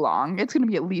going to be long. It's going to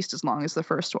be at least as long as the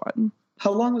first one.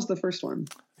 How long was the first one?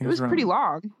 It was pretty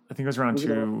long. I think it was around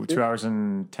 2 hours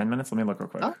and 10 minutes. Let me look real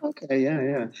quick. Oh, okay.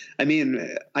 Yeah. I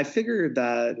mean, I figured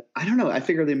that, I don't know. I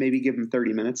figured they maybe give them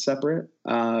 30 minutes separate,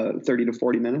 30 to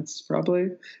 40 minutes probably,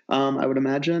 I would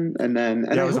imagine. And then.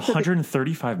 And yeah, it was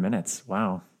 135 minutes.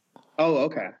 Wow. Oh,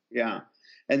 okay. Yeah.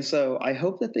 And so I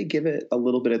hope that they give it a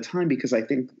little bit of time, because I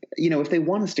think, if they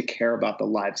want us to care about the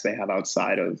lives they have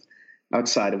outside of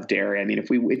Derry, I mean, if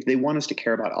they want us to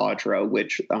care about Audra,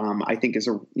 which I think is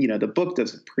the book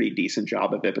does a pretty decent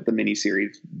job of it, but the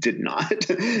miniseries did not.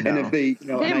 No. And if they,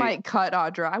 they might cut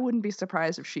Audra. I wouldn't be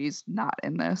surprised if she's not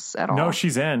in this at all. No,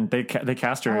 she's in. They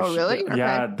cast her. Oh, really?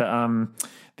 Yeah.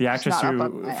 The actress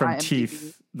from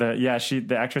Teeth.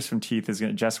 The actress from Teeth is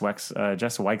going to Jess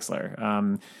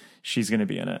Weixler. She's going to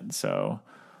be in it. So,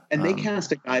 and they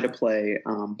cast a guy to play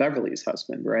Beverly's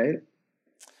husband, right?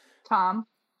 Tom,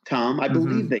 I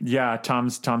believe that. Yeah,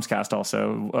 Tom's cast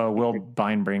also. Will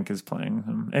Beinbrink is playing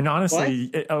him, and honestly,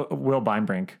 Will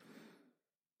Beinbrink.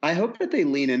 I hope that they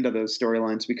lean into those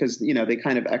storylines, because they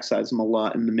kind of excise them a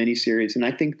lot in the miniseries, and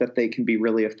I think that they can be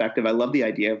really effective. I love the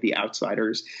idea of the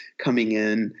outsiders coming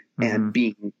in and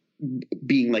being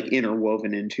like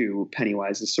interwoven into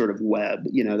Pennywise's sort of web.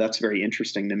 That's very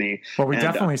interesting to me. Well, we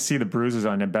definitely see the bruises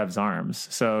on Bev's arms.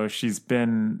 So she's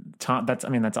been Tom. That's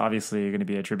obviously going to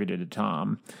be attributed to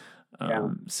Tom.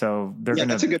 So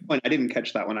that's a good point. I didn't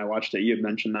catch that when I watched it. You had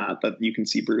mentioned that you can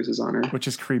see bruises on her, which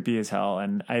is creepy as hell.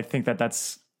 And I think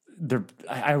that's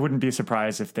I wouldn't be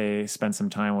surprised if they spent some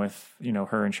time with,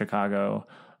 her in Chicago,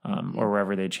 or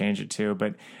wherever they change it to.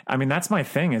 But I mean, that's my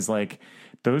thing, is like,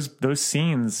 those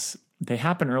scenes, they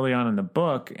happen early on in the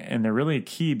book, and they're really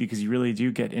key because you really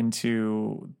do get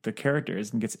into the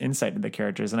characters and gets insight into the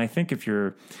characters. And I think if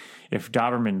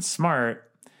Dauberman's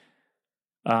smart,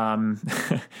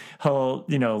 he'll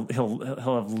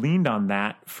have leaned on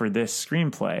that for this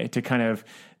screenplay to kind of,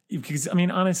 because I mean,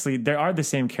 honestly, there are the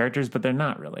same characters, but they're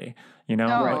not really, No.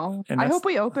 Right? And I hope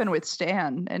we open with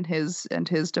Stan and his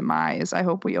demise. I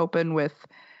hope we open with,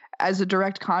 as a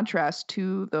direct contrast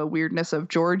to the weirdness of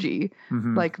Georgie,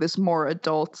 like this more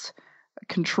adult,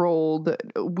 controlled,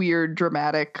 weird,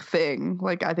 dramatic thing.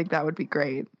 Like, I think that would be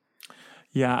great.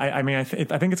 Yeah, I mean, I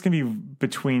think it's going to be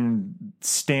between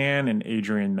Stan and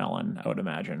Adrian Mellon, I would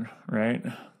imagine, right?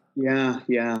 Yeah.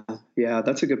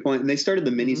 That's a good point. And they started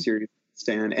the miniseries with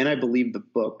Stan, and I believe the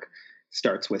book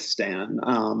starts with Stan,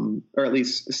 or at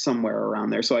least somewhere around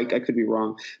there. So I could be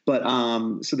wrong, but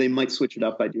so they might switch it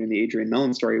up by doing the Adrian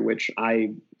Mellon story, which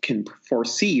I can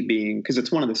foresee being, because it's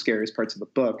one of the scariest parts of the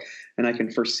book, and I can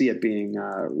foresee it being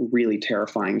really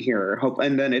terrifying here.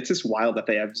 And then it's just wild that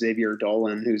they have Xavier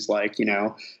Dolan, who's like,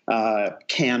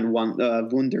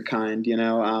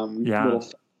 wunderkind, little.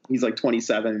 He's like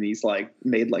 27, and he's like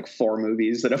made like 4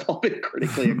 movies that have all been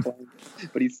critically acclaimed,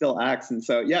 but he still acts. And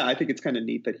so, yeah, I think it's kind of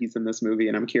neat that he's in this movie,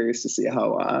 and I'm curious to see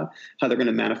how they're going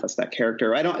to manifest that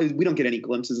character. We don't get any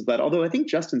glimpses of that, although I think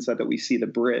Justin said that we see the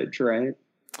bridge, right?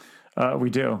 We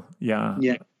do. Yeah.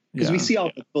 Yeah. Because we see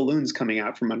all the balloons coming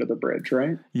out from under the bridge,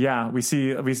 right? Yeah, we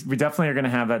definitely are going to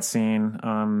have that scene.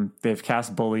 They've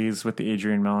cast bullies with the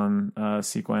Adrian Mellon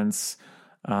sequence.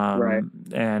 Right.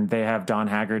 And they have Don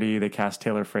Haggerty. They cast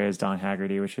Taylor Frey as Don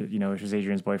Haggerty, which is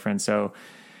Adrian's boyfriend. So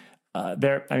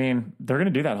they're going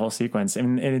to do that whole sequence,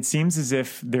 and it seems as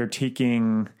if they're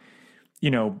taking,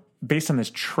 based on this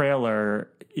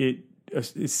trailer, it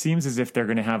seems as if they're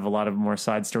going to have a lot of more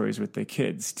side stories with the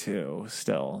kids too.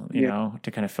 Still,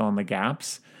 to kind of fill in the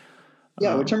gaps.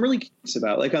 Yeah, which I'm really curious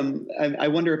about. Like, I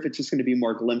wonder if it's just going to be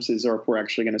more glimpses, or if we're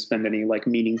actually going to spend any like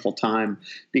meaningful time,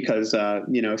 because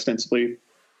ostensibly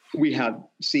we have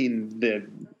seen the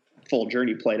full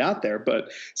journey played out there.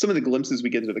 But some of the glimpses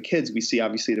we get into the kids, we see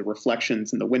obviously the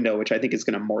reflections in the window, which I think is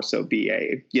going to more so be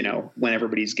a, when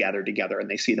everybody's gathered together and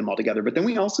they see them all together. But then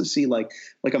we also see like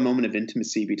a moment of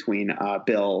intimacy between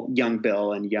young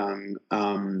Bill and young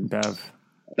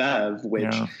Bev,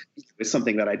 which is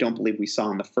something that I don't believe we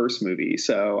saw in the first movie.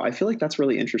 So I feel like that's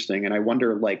really interesting. And I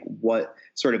wonder like what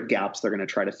sort of gaps they're going to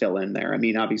try to fill in there. I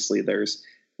mean, obviously there's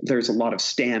a lot of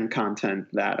Stan content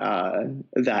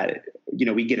that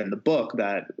we get in the book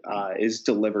that is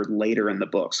delivered later in the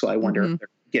book. So I wonder if they're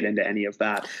get into any of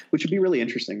that, which would be really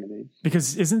interesting to me.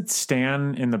 Because isn't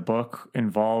Stan in the book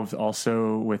involved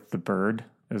also with the bird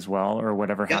as well, or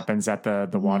whatever happens at the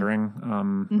watering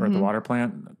or the water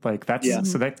plant? Like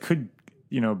so that could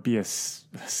be a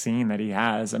scene that he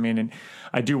has. I mean, and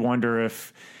I do wonder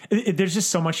if there's just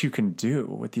so much you can do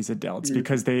with these adults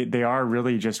because they are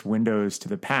really just windows to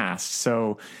the past.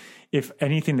 So if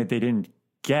anything that they didn't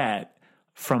get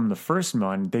from the first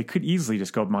one, they could easily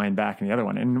just go mine back in the other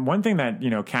one. And one thing that,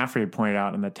 Caffrey had pointed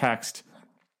out in the text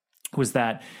was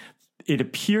that it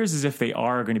appears as if they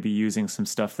are going to be using some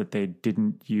stuff that they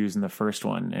didn't use in the first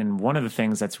one. And one of the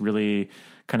things that's really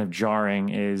kind of jarring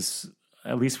is,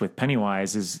 at least with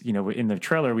Pennywise, is, in the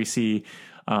trailer, we see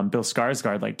Bill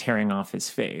Skarsgård like tearing off his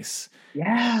face.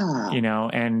 Yeah.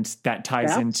 And that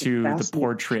ties into the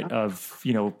portrait of,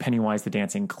 Pennywise the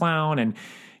dancing clown. And,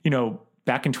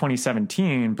 back in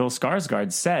 2017, Bill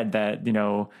Skarsgård said that,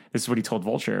 this is what he told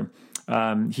Vulture.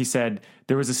 He said,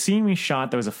 there was a scene we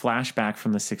shot that was a flashback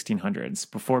from the 1600s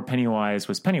before Pennywise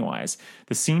was Pennywise.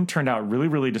 The scene turned out really,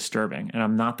 really disturbing, and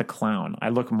I'm not the clown. I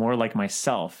look more like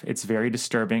myself. It's very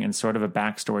disturbing and sort of a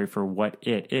backstory for what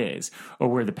it is or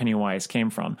where the Pennywise came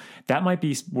from. That might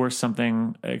be worth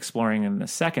something exploring in the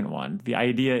second one. The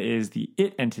idea is the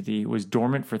it entity was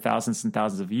dormant for thousands and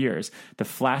thousands of years. The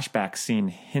flashback scene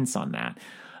hints on that.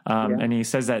 And he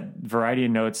says that Variety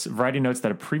notes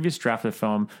that a previous draft of the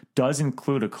film does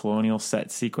include a colonial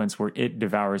set sequence where it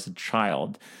devours a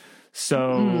child.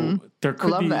 So there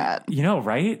could be that,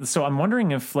 right? So I'm wondering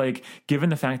if, like,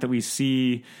 given the fact that we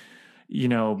see,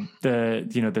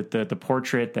 the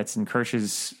portrait that's in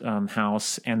Kirsch's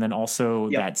house, and then also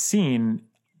that scene,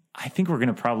 I think we're going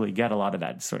to probably get a lot of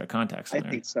that sort of context. I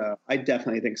think so. I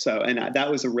definitely think so. And that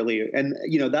was a really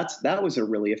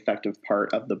effective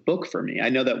part of the book for me. I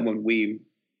know that when we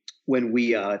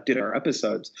did our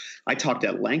episodes, I talked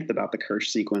at length about the Kirsch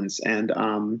sequence and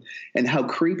how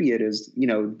creepy it is.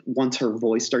 Once her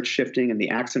voice starts shifting and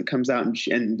the accent comes out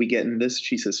and we get in this,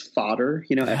 she says fodder,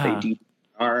 FAD.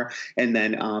 And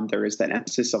then there is that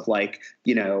emphasis of like,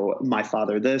 my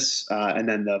father this, and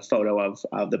then the photo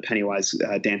of the Pennywise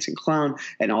dancing clown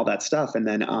and all that stuff. And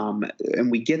then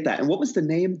and we get that. And what was the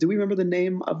name? Do we remember the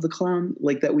name of the clown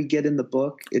like that we get in the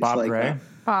book? It's Bob Gray.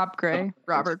 Bob Gray.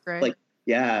 Robert Gray.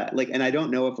 And I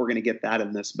don't know if we're going to get that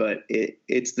in this, but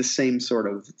it's the same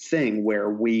sort of thing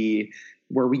where we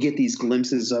get these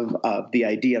glimpses of the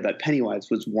idea that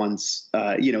Pennywise was once,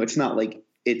 it's not like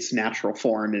its natural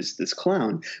form is this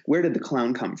clown. Where did the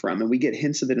clown come from? And we get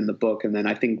hints of it in the book. And then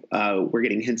I think we're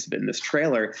getting hints of it in this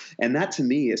trailer. And that to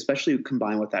me, especially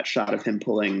combined with that shot of him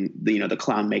pulling the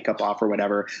clown makeup off or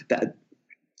whatever, that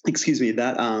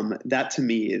to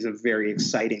me is a very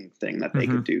exciting thing that they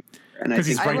could do. Because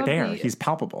he's right there. He's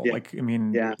palpable. Yeah.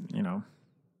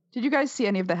 Did you guys see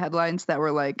any of the headlines that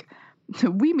were like,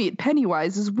 we meet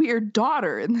Pennywise's weird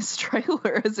daughter in this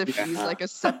trailer, as if she's like a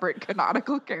separate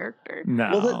canonical character?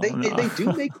 No, they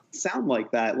do make it sound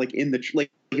like that. Like in the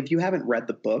if you haven't read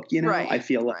the book, I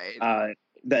feel like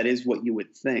that is what you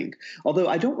would think. Although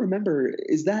I don't remember,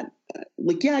 is that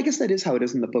I guess that is how it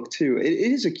is in the book too. It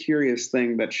is a curious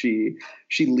thing that she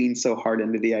leans so hard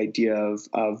into the idea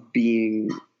of being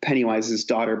Pennywise's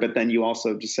daughter, but then you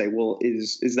also just say, well,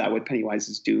 is that what Pennywise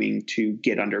is doing to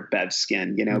get under Bev's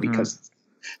skin, because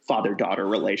father-daughter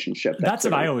relationship. That's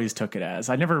what I always took it as.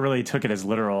 I never really took it as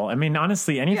literal. I mean,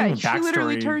 honestly, anything with backstory. She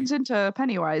literally turns into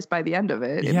Pennywise by the end of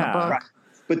it in the book. Right.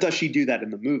 But does she do that in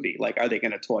the movie? Like, are they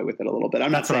going to toy with it a little bit?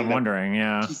 That's what I'm wondering.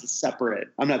 Yeah, she's a separate.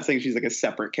 I'm not saying she's like a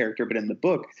separate character, but in the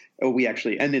book, and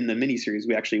in the miniseries,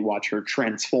 we actually watch her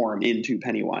transform into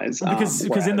Pennywise.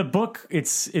 Because in the book,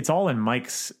 it's all in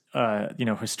Mike's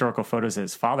historical photos that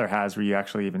his father has, where you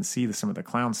actually even see some of the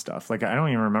clown stuff. Like, I don't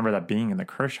even remember that being in the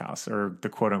Kirsch house or the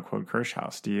quote unquote Kirsch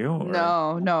house. Do you?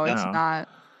 No, it's not.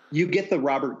 You get the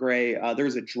Robert Gray.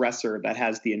 There's a dresser that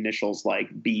has the initials like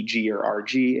BG or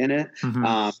RG in it.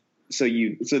 So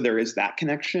there is that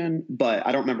connection, but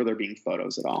I don't remember there being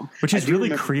photos at all. Which is really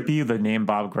creepy, the name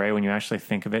Bob Gray, when you actually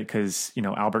think of it, because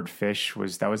Albert Fish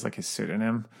was like his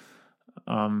pseudonym.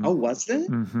 Was it?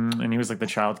 Mm-hmm. And he was like the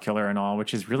child killer and all,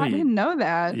 which is really, I didn't know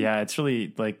that. Yeah, it's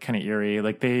really like kind of eerie.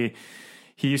 Like he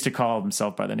used to call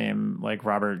himself by the name like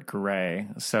Robert Gray.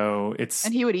 So it's,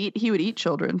 and he would eat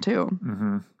children too.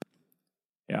 Mm-hmm.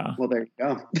 Yeah. Well, there you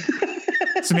go.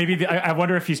 So maybe I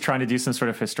wonder if he's trying to do some sort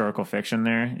of historical fiction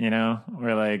there, you know,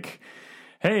 where like,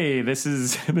 hey, this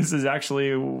is actually,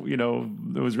 you know,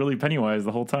 it was really Pennywise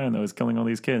the whole time that was killing all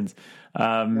these kids.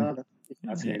 No, that's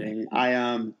fascinating.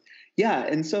 Yeah,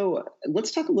 and so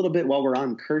let's talk a little bit while we're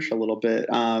on Kirsch a little bit.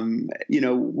 You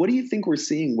know, what do you think we're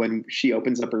seeing when she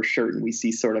opens up her shirt and we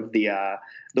see sort of the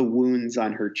wounds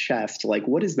on her chest? Like,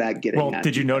 what is that getting at? Well,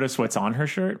 did you notice what's on her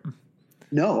shirt?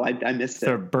 No, I missed it.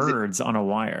 They're birds on a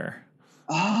wire.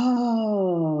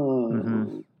 Oh.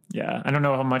 Mm-hmm. Yeah, I don't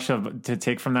know how much to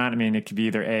take from that. I mean, it could be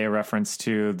either a reference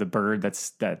to the bird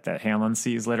that Hanlon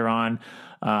sees later on,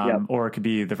 or it could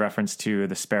be the reference to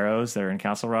the sparrows that are in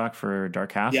Castle Rock for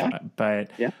Dark Half. Yeah.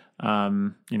 But you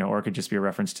know, or it could just be a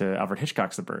reference to Alfred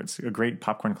Hitchcock's The Birds, a great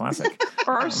popcorn classic.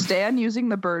 Or Stan using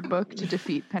the bird book to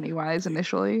defeat Pennywise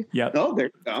initially. Yep. Oh, there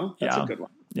you go. That's a good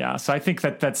one. Yeah, so I think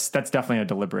that's definitely a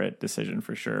deliberate decision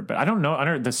for sure. But I don't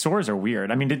know. The sores are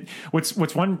weird. I mean, what's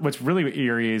really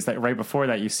eerie is that right before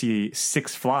that you see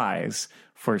 6 flies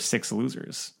for 6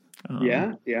 losers.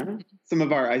 Yeah. I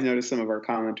noticed some of our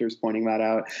commenters pointing that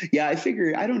out. Yeah,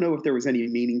 I don't know if there was any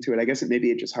meaning to it. I guess maybe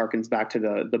it just harkens back to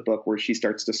the book where she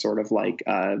starts to sort of like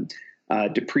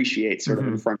depreciate sort of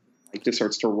in front, like just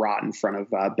starts to rot in front of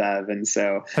Bev. And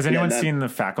so, has anyone seen The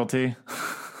Faculty?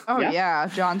 Oh yeah,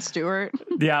 Jon Stewart.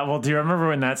 Yeah, well, do you remember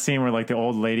when that scene where like the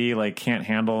old lady like can't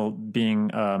handle being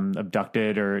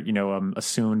abducted or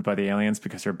assumed by the aliens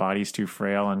because her body's too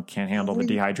frail and can't handle the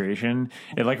dehydration?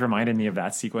 It like reminded me of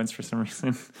that sequence for some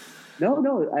reason.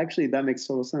 No, actually that makes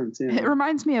total sense. Yeah. It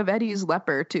reminds me of Eddie's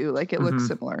leper too. Like it looks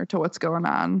similar to what's going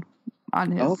on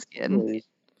his skin. Really?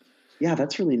 Yeah,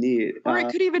 that's really neat. Or it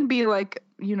could even be like,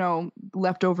 you know,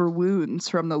 leftover wounds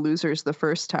from the losers the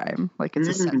first time. Like it's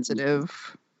a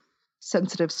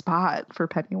sensitive spot for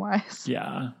Pennywise.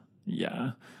 Yeah.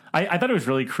 I thought it was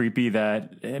really creepy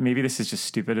that maybe this is just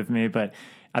stupid of me, but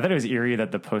I thought it was eerie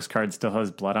that the postcard still has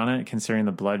blood on it, considering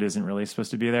the blood isn't really supposed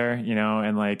to be there, you know,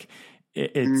 and like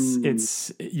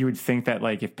it's you would think that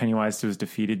like if Pennywise was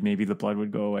defeated, maybe the blood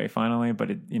would go away finally,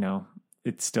 but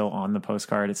it's still on the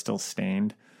postcard. It's still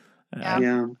stained.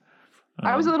 Yeah.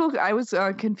 I was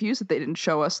confused that they didn't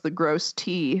show us the gross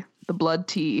tea, the blood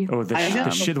tea. Oh, the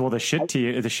shit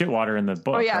tea, the shit water in the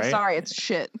book. Oh yeah, right? Sorry, it's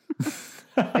shit.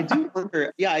 I do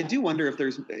wonder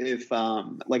if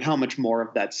like how much more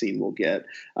of that scene we'll get,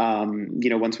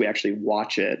 once we actually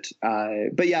watch it.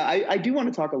 But yeah, I do want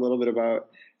to talk a little bit about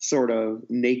sort of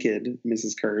naked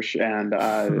Mrs. Kirsch and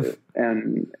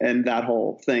that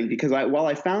whole thing, because while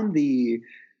I found the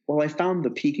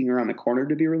peeking around the corner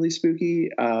to be really spooky,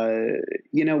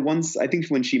 once I think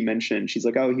when she mentioned, she's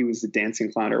like, oh, he was the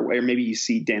dancing clown, or maybe you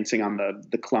see dancing on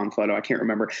the clown photo. I can't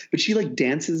remember, but she like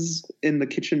dances in the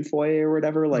kitchen foyer or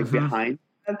whatever, like behind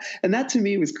them. And that to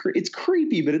me it's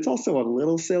creepy, but it's also a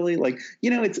little silly. Like,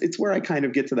 it's where I kind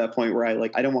of get to that point where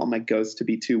I don't want my ghost to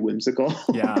be too whimsical.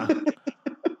 Yeah.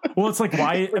 Well, it's like,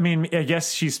 why? I mean, I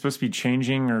guess she's supposed to be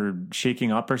changing or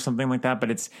shaking up or something like that, but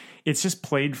it's just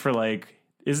played for like,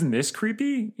 isn't this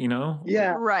creepy?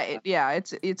 Yeah. Right. Yeah.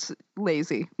 It's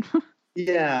lazy.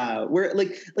 Yeah. Where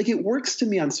like it works to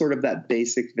me on sort of that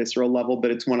basic visceral level, but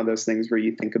it's one of those things where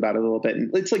you think about it a little bit.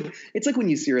 And it's like when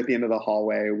you see her at the end of the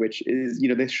hallway, which is,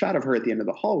 the shot of her at the end of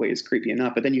the hallway is creepy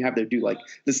enough, but then you have to do like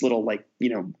this little,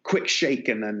 quick shake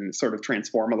and then sort of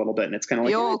transform a little bit. And it's kind of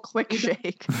like the old quick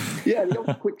shake. Yeah. The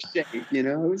old quick shake,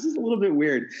 it was just a little bit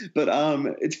weird, but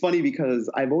it's funny because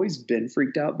I've always been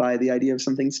freaked out by the idea of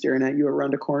something staring at you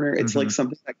around a corner. It's like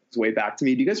something that goes way back to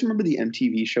me. Do you guys remember the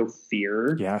MTV show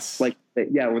Fear? Yes. Where they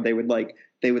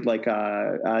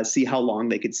would see how long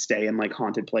they could stay in like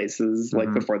haunted places,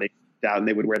 like before they got out, and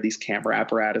they would wear these camera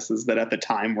apparatuses that at the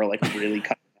time were like really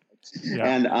cut.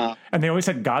 Yeah. And they always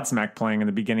had Godsmack playing in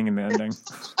the beginning and the ending.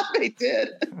 They did.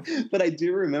 But I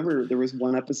do remember there was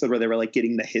one episode where they were like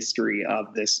getting the history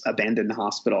of this abandoned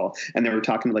hospital, and they were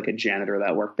talking to like a janitor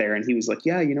that worked there, and he was like,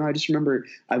 yeah, I just remember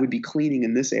I would be cleaning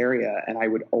in this area and I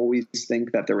would always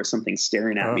think that there was something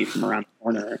staring at me from around the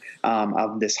corner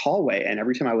of this hallway, and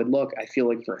every time I would look, I feel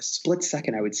like for a split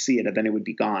second I would see it and then it would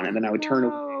be gone, and then I would turn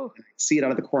away and see it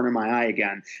out of the corner of my eye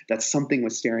again, that something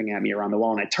was staring at me around the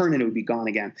wall, and I turn and it would be gone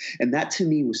again. And that to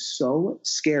me was so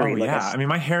scary. Oh, yeah. I mean,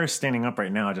 my hair is standing up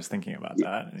right now just thinking about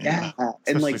that. Yeah.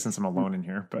 Especially since I'm alone in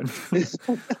here. But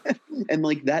and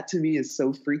like that to me is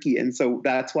so freaky. And so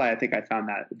that's why I think I found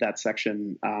that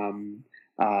section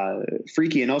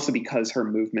freaky, and also because her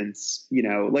movements, they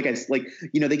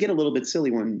get a little bit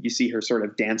silly when you see her sort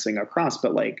of dancing across,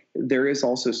 but like there is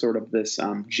also sort of this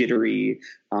jittery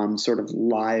sort of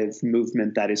live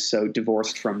movement that is so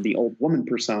divorced from the old woman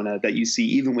persona that you see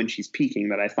even when she's peeking,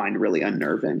 that I find really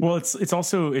unnerving. Well, it's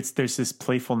also there's this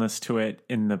playfulness to it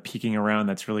in the peeking around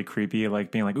that's really creepy,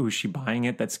 like being like, ooh, is she buying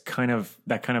it? That kind of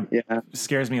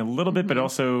scares me a little bit, but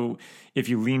also if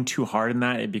you lean too hard in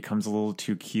that, it becomes a little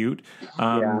too cute.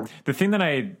 The thing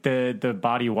that the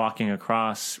body walking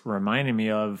across reminded me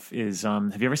of is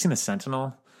have you ever seen The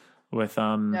Sentinel? With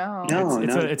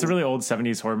it's a really old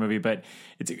 70s horror movie, but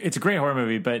it's a great horror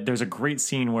movie. But there's a great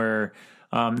scene where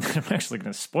I'm actually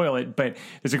going to spoil it, but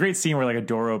there's a great scene where like a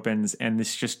door opens and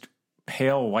this just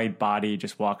pale white body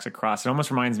just walks across. It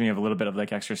almost reminds me of a little bit of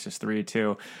like Exorcist 3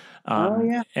 too.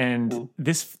 And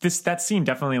that scene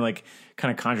definitely like kind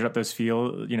of conjured up those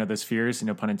fears,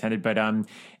 no pun intended. But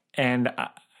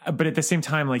but at the same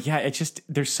time, like, yeah, it's just,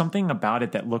 there's something about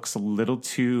it that looks a little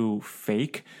too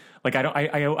fake. Like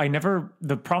I never,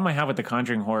 the problem I have with the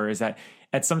Conjuring horror is that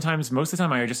most of the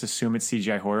time I just assume it's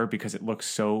CGI horror because it looks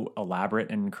so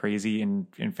elaborate and crazy and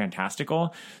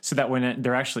fantastical. So that when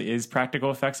there actually is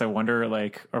practical effects, I wonder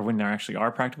or when there actually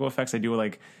are practical effects, I do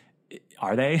like,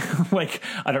 are they? Like,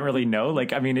 I don't really know.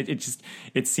 Like, I mean,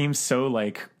 it seems so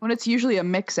like. When it's usually a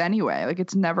mix anyway, like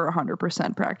it's never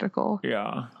 100% practical.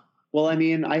 Yeah. Well, I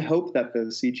mean, I hope that the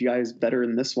CGI is better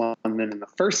in this one than in the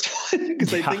first one,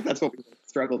 because I think that's what we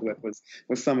struggled with was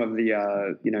some of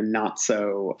the not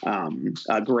so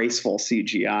graceful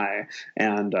CGI.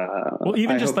 And well,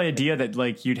 even just the idea that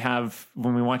like you'd have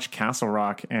when we watch Castle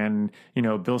Rock and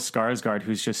Bill Skarsgård,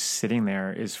 who's just sitting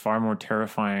there, is far more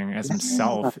terrifying as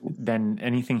himself than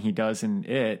anything he does in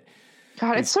it.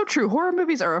 God, it's so true. Horror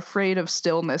movies are afraid of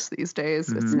stillness these days.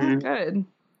 Mm-hmm. It's not good.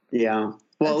 Yeah.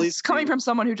 Well, at least coming from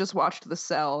someone who just watched The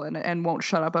Cell and won't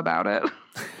shut up about it.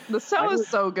 The Cell is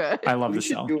so good. I love The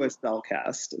Cell. We should do a Cell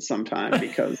cast sometime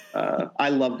because I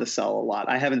love The Cell a lot.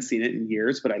 I haven't seen it in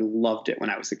years, but I loved it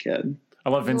when I was a kid. I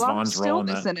love Vince Vaughn's role in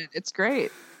that. In it. It's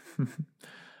great. Do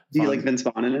you like Vince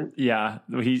Vaughn in it? Yeah,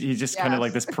 he's just kind of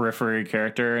like this periphery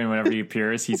character, and whenever he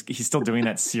appears, he's still doing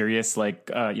that serious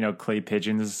Clay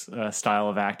Pigeons style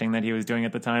of acting that he was doing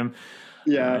at the time.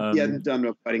 Yeah, he hadn't done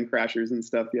no Fighting Crashers and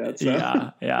stuff yet.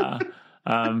 So. Yeah.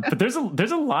 But there's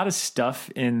a lot of stuff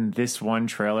in this one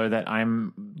trailer that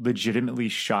I'm legitimately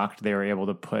shocked they were able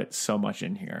to put so much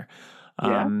in here. Do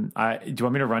you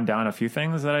want me to run down a few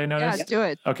things that I noticed? Yeah, do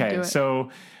it. Okay, do it. So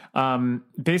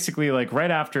basically, like right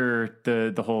after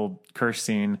the whole curse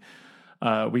scene,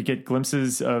 we get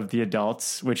glimpses of the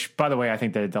adults, which, by the way, I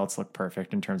think the adults look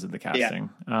perfect in terms of the casting.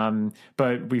 Yeah.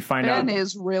 But we find out Ben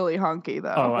is really hunky,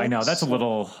 though. Oh, I know. That's the one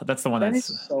Ben that's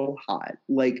is so hot.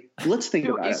 Like, let's think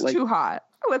about it. He's like, too hot.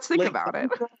 Let's think about it.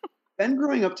 Ben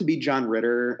growing up to be John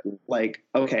Ritter, like,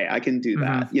 okay, I can do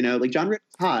that. Mm-hmm. Like John Ritter's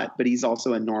hot, but he's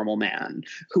also a normal man.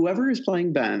 Whoever is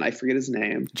playing Ben, I forget his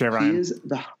name. Jay Ryan.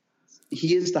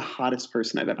 He is the hottest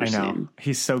person I've ever seen.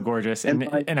 He's so gorgeous. And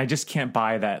I just can't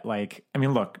buy that. Like, I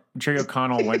mean, look, Jerry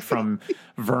O'Connell went from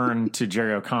Vern to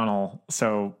Jerry O'Connell.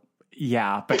 So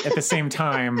yeah, but at the same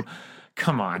time,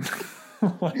 come on.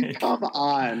 Come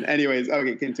on. Anyways,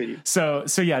 okay, continue. So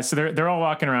they're all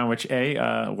walking around, which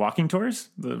walking tours,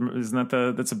 isn't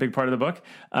that's a big part of the book.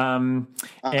 So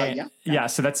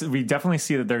we definitely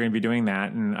see that they're going to be doing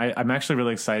that. And I'm actually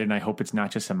really excited, and I hope it's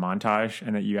not just a montage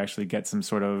and that you actually get some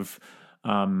sort of,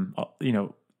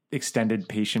 extended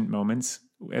patient moments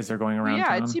as they're going around. Yeah,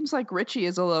 town. It seems like Richie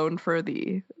is alone for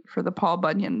the Paul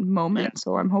Bunyan moment,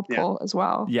 so I'm hopeful as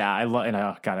well. Yeah, I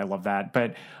love that.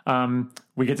 But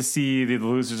we get to see the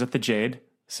losers at the Jade.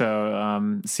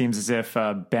 So seems as if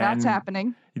Ben. That's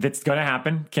happening. That's going to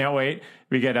happen. Can't wait.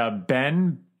 We get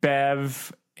Ben,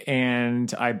 Bev,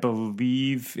 and I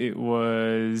believe it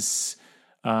was.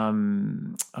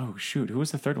 Who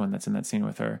was the third one that's in that scene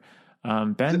with her?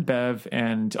 Ben, Bev,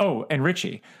 and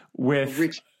Richie with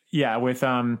Richie. Yeah, with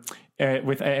and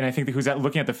I think who's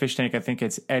looking at the fish tank. I think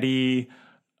it's Eddie,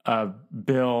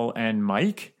 Bill, and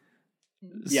Mike.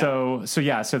 Yeah. So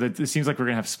it seems like we're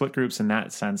gonna have split groups in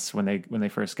that sense when they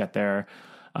first get there,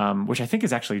 which I think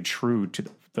is actually true to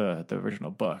the original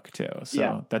book too.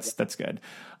 So that's good.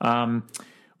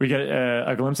 We get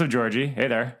a glimpse of Georgie. Hey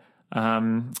there.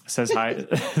 Says hi.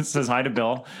 Says hi to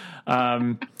Bill.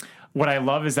 What I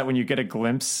love is that when you get a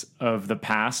glimpse of the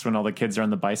past, when all the kids are on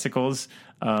the bicycles,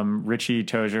 Richie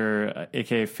Tozier,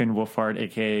 aka Finn Wolfhard,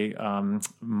 aka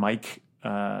Mike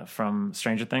from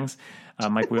Stranger Things,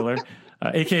 Mike Wheeler,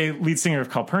 aka lead singer of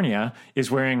Calpurnia, is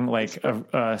wearing like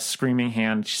a Screaming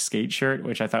Hand skate shirt,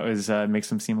 which I thought was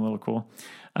makes him seem a little cool.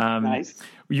 Nice.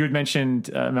 You had mentioned,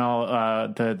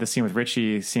 Mel, the scene with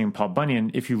Richie seeing Paul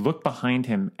Bunyan. If you look behind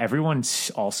him, everyone's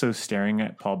also staring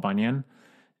at Paul Bunyan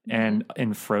and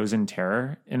in frozen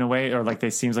terror in a way, or like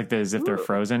seems like as if they're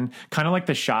frozen, kind of like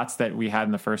the shots that we had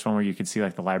in the first one where you could see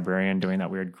like the librarian doing that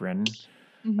weird grin.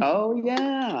 Oh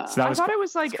yeah. So I thought it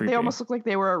was like they almost looked like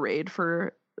they were arrayed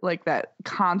for like that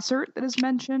concert that is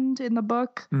mentioned in the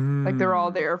book. Like they're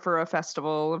all there for a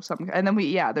festival of something. And then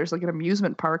there's like an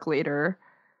amusement park later.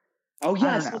 Oh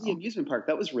yeah, I saw the amusement park.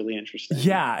 That was really interesting.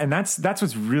 Yeah, and that's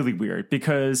what's really weird,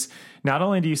 because not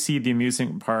only do you see the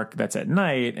amusement park that's at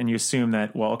night and you assume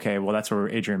that, that's where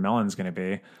Adrian Mellon's going to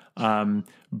be,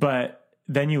 but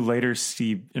then you later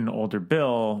see an older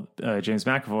Bill, James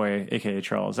McAvoy, aka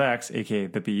Charles X, aka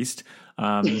the Beast.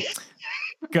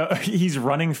 He's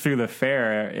running through the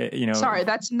fair. Sorry,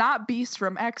 that's not Beast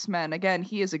from X-Men. Again,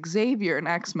 he is Xavier in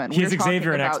X-Men. He's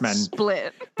Xavier in X-Men.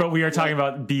 Split. But we are talking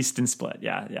about Beast and Split.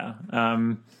 Yeah.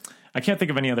 I can't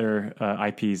think of any other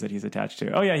IPs that he's attached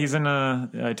to. Oh yeah, he's in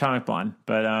Atomic Blonde.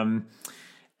 But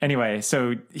anyway,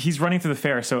 so he's running through the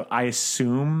fair. So I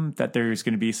assume that there's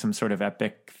going to be some sort of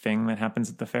epic thing that happens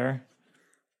at the fair.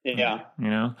 Yeah.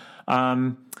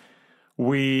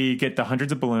 We get the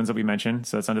hundreds of balloons that we mentioned,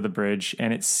 so that's under the bridge,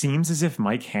 and it seems as if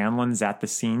Mike Hanlon's at the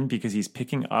scene because he's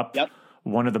picking up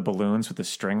one of the balloons with a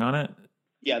string on it.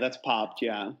 Yeah, that's popped,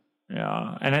 yeah.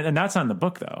 Yeah, and that's on the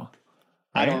book, though.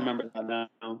 Right? I don't remember that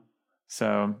now.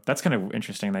 So that's kind of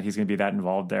interesting that he's going to be that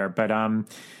involved there. But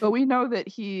we know that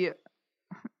he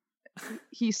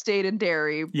stayed in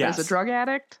Derry as a drug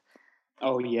addict.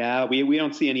 Oh, yeah, we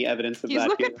don't see any evidence of that. He's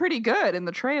looking pretty good in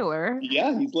the trailer.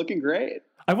 Yeah, he's looking great.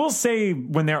 I will say,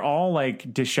 when they're all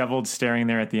like disheveled staring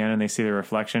there at the end and they see their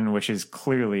reflection, which is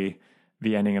clearly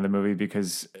the ending of the movie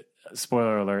because,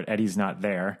 spoiler alert, Eddie's not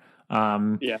there.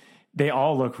 They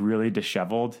all look really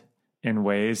disheveled in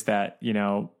ways that,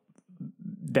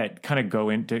 that kind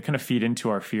of feed into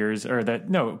our fears, or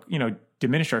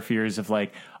diminish our fears of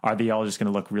like, are they all just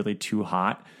going to look really too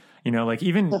hot? Because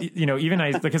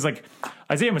like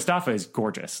Isaiah Mustafa is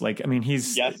gorgeous. Like, I mean,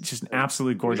 he's just an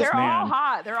absolutely gorgeous man. They're all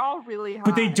hot. They're all really hot.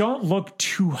 But they don't look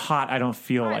too hot, I don't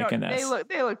feel like in this.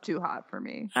 They look too hot for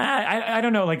me. I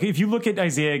don't know. Like, if you look at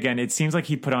Isaiah again, it seems like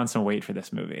he put on some weight for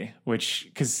this movie,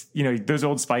 because, those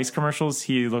Old Spice commercials,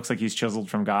 he looks like he's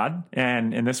chiseled from God.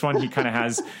 And in this one, he kind of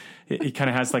has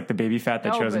like the baby fat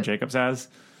that Chosen Jacobs has.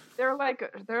 They're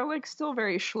like still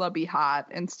very schlubby hot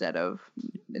instead of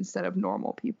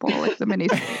normal people, like the mini.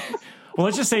 Well,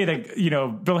 let's just say that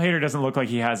Bill Hader doesn't look like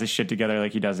he has his shit together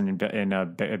like he does in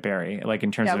Barry, like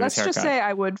in terms of his haircut. Let's just say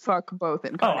I would fuck both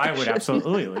in. I would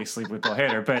absolutely sleep with Bill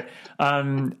Hader. But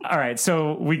all right,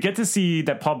 so we get to see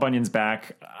that Paul Bunyan's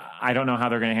back. I don't know how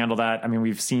they're going to handle that. I mean,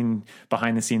 we've seen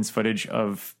behind the scenes footage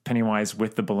of Pennywise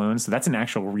with the balloons, so that's an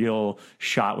actual real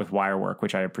shot with wire work,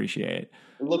 which I appreciate.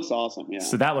 It looks awesome, yeah.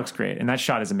 So that looks great, and that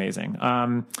shot is amazing.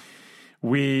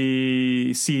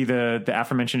 We see the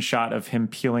aforementioned shot of him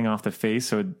peeling off the face,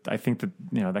 so I think that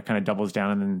that kind of doubles down,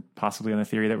 and then possibly on the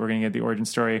theory that we're going to get the origin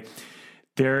story.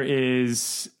 There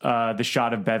is the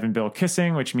shot of Bev and Bill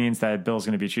kissing, which means that Bill's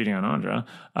going to be cheating on Andra.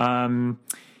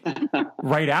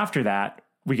 Right after that,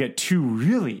 we get two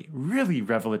really, really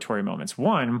revelatory moments.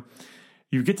 One,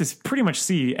 you get to pretty much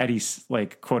see Eddie's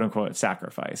like quote unquote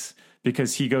sacrifice,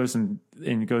 because he goes and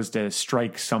goes to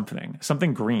strike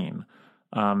something green.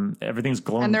 Everything's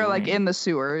glowing. And they're green. Like in the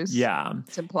sewers. Yeah.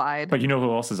 It's implied. But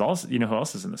who else is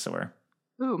in the sewer?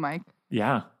 Who, Mike?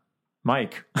 Yeah.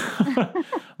 Mike.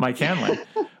 Mike Hanlon.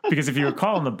 Because if you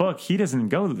recall in the book, he doesn't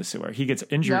go to the sewer. He gets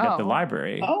injured at the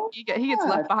library. Oh, he gets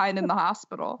left behind in the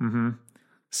hospital. Mm-hmm.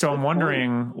 So I'm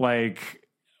wondering, like,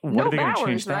 what are they going to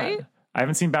change that? Right? I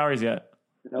haven't seen Bowers yet.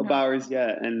 No Bowers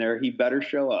yet, and he better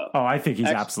show up. Oh, I think he's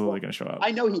absolutely going to show up.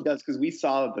 I know he does, because we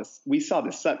saw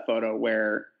the set photo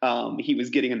where he was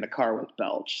getting in the car with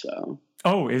Belch. So.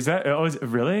 Oh, is that? Oh, is it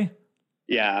really?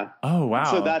 Yeah. Oh, wow.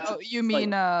 So that's. Oh, you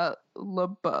mean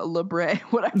LeBray?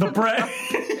 Whatever.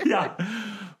 LeBray. Yeah.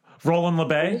 Roland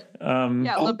LeBay.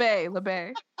 Yeah,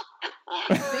 LeBay.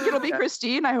 I think it'll be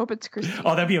Christine. I hope it's Christine.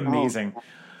 Oh, that'd be amazing.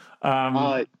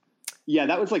 Yeah,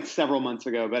 that was like several months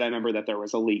ago, but I remember that there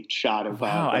was a leaked shot of.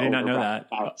 Wow, I did not know that.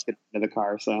 Into the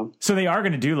car, so they are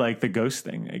going to do like the ghost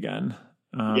thing again.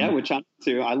 Which I'm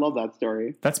too. I love that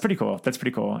story. That's pretty cool.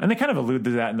 And they kind of allude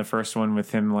to that in the first one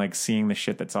with him like seeing the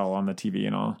shit that's all on the TV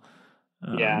and all.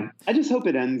 Yeah, I just hope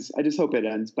it ends.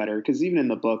 Better, because even in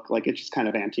the book, like, it's just kind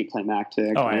of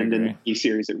anticlimactic. Oh, I agree. In the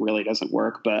series, it really doesn't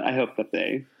work. But I hope that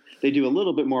they they do a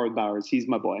little bit more with Bowers. He's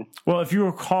my boy. Well, if you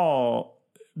recall,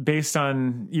 based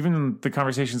on even the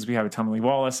conversations we had with Tommy Lee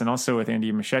Wallace and also with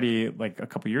Andy Machete, like a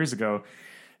couple years ago,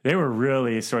 they were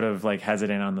really sort of like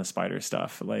hesitant on the spider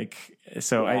stuff. Like,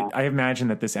 so I imagine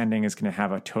that this ending is going to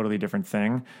have a totally different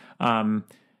thing.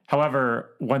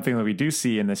 However, one thing that we do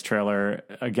see in this trailer,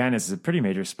 again, is a pretty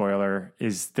major spoiler,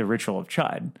 is the ritual of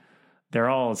Chud. They're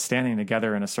all standing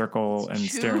together in a circle and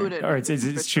staring. Or it's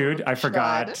Chud. I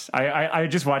forgot. I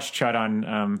just watched Chud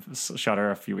on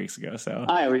Shudder a few weeks ago. So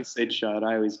I always say Chud.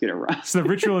 I always get it wrong. So the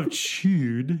ritual of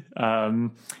Chud.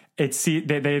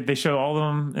 They show all of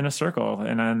them in a circle,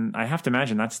 and then I have to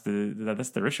imagine that's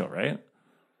the ritual, right?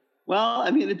 Well,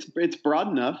 I mean, it's broad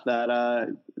enough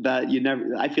that you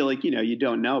never. I feel like you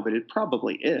don't know, but it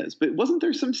probably is. But wasn't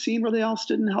there some scene where they all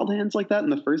stood and held hands like that in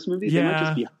the first movie? Yeah. They might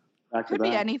just be Could be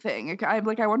anything. I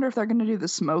wonder if they're going to do the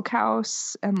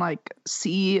smokehouse and like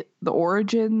see the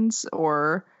origins,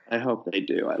 or I hope they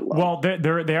do. I love. Well,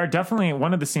 they are definitely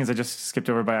one of the scenes I just skipped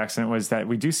over by accident was that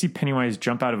we do see Pennywise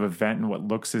jump out of a vent in what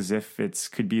looks as if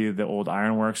could be the old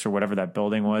ironworks or whatever that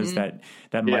building was that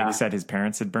Mike said his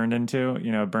parents had burned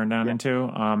down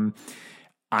into.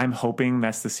 I'm hoping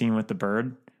that's the scene with the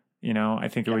bird. I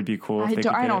think it would be cool.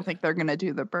 I don't think they're going to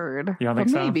do the bird. You don't think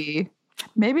so?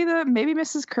 Maybe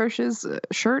Mrs. Kirsch's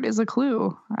shirt is a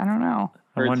clue. I don't know.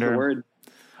 I wonder.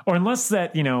 Or unless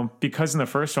that, because in the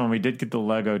first one we did get the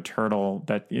Lego turtle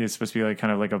that is supposed to be like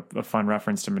kind of like a fun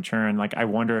reference to Maturin. Like I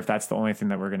wonder if that's the only thing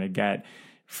that we're going to get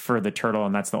for the turtle,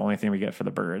 and that's the only thing we get for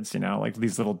the birds. Like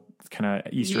these little kind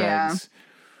of Easter eggs.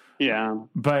 Yeah.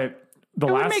 But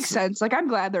it would make sense. Like I'm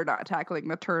glad they're not tackling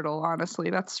the turtle. Honestly,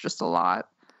 that's just a lot.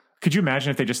 Could you imagine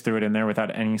if they just threw it in there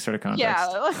without any sort of context?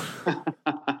 Yeah.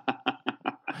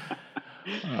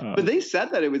 But they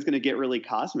said that it was going to get really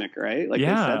cosmic, right? Like they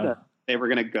said that they were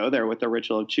going to go there with the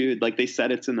ritual of Chud. Like they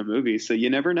said it's in the movie, so you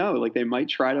never know. Like they might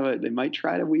try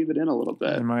to weave it in a little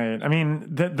bit. They might. I mean,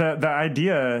 the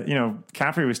idea,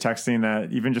 Caffrey was texting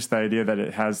that even just the idea that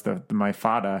it has the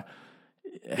Myfada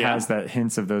has that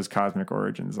hints of those cosmic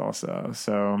origins also.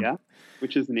 So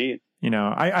which is neat.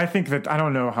 I think that I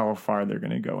don't know how far they're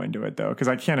going to go into it though, because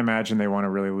I can't imagine they want to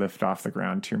really lift off the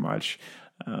ground too much.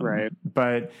 Right.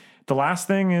 But the last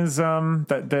thing is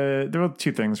that there were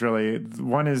two things really.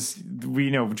 One is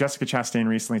Jessica Chastain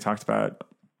recently talked about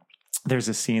there's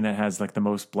a scene that has like the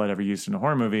most blood ever used in a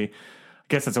horror movie. I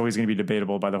guess that's always going to be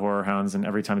debatable by the horror hounds, and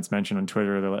every time it's mentioned on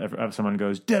Twitter, someone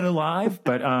goes dead alive.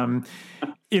 But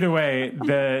either way,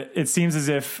 it seems as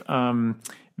if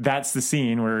that's the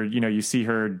scene where you see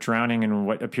her drowning in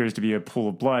what appears to be a pool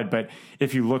of blood. But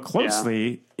if you look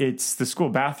closely, it's the school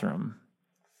bathroom.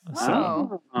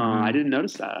 So, I didn't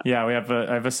notice that. Yeah, I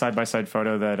have a side-by-side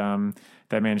photo that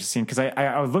I managed to see, because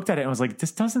I looked at it and was like,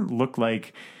 this doesn't look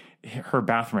like her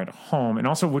bathroom at home, and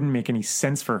also wouldn't make any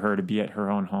sense for her to be at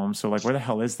her own home. So like, where the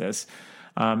hell is this?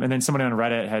 And then someone on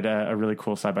Reddit had a really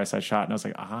cool side-by-side shot, and I was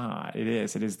like, it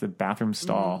is the bathroom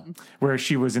stall where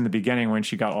she was in the beginning when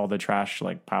she got all the trash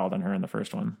like piled on her in the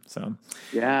first one. So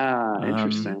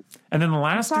interesting. And then the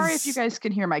last. Sorry if you guys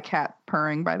can hear my cat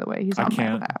purring. By the way, he's on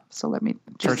my lap. So let me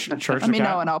Church. Let me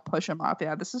know, and I'll push him off.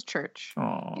 Yeah, this is Church.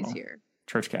 Aww. He's here.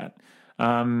 Church cat.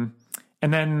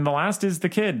 And then the last is the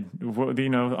kid.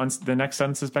 The next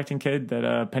unsuspecting kid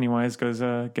that Pennywise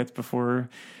gets before.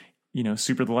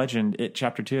 Super the Legend, It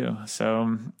Chapter 2.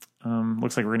 So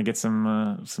looks like we're going to get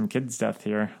some kids' death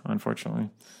here,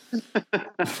 unfortunately.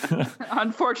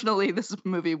 Unfortunately, this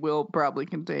movie will probably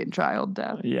contain child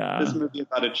death. Yeah. This movie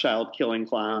about a child-killing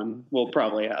clown will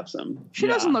probably have some. She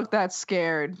doesn't look that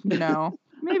scared,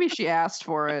 Maybe she asked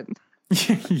for it.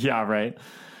 Yeah, right.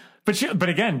 But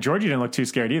again, Georgie didn't look too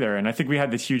scared either. And I think we had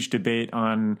this huge debate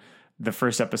on the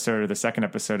first episode or the second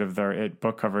episode of their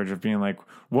book coverage of being like,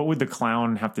 what would the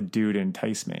clown have to do to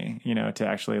entice me, to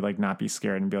actually like not be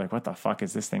scared and be like, what the fuck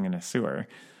is this thing in a sewer?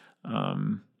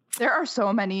 There are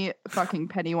so many fucking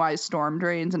Pennywise storm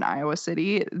drains in Iowa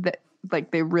City that like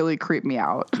they really creep me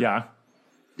out. Yeah.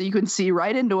 You can see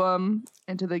right into them,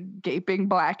 into the gaping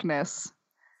blackness.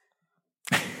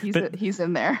 He's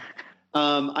in there.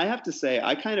 I have to say,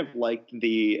 I kind of liked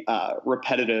the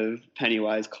repetitive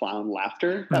Pennywise clown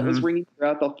laughter that was ringing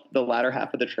throughout the latter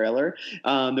half of the trailer.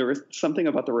 There was something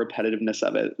about the repetitiveness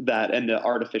of it and the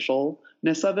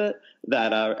artificialness of it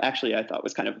that actually I thought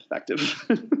was kind of effective.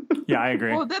 Yeah, I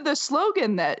agree. Well, the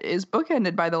slogan that is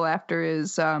bookended by the laughter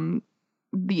is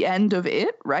the end of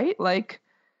it, right? Like,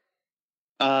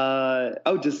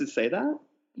 does it say that?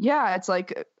 Yeah, it's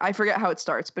like, I forget how it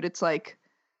starts, but it's like,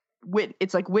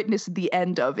 witness the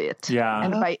end of it. Yeah.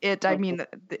 And by it, I mean,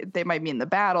 they might mean the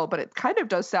battle, but it kind of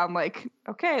does sound like,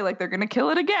 okay, like they're going to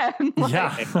kill it again.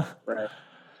 Yeah. Right.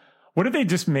 What if they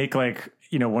just make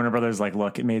Warner Brothers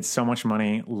look, it made so much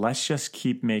money. Let's just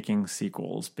keep making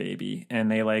sequels, baby.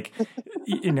 And they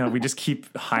we just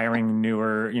keep hiring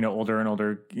newer, older and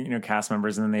older, cast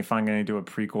members. And then they find going to do a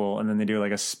prequel and then they do a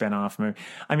spinoff movie.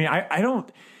 I mean, I don't,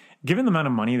 given the amount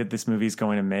of money that this movie is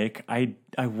going to make, I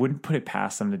wouldn't put it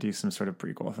past them to do some sort of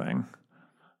prequel thing.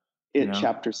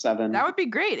 Chapter 7. That would be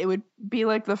great. It would be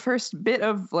the first bit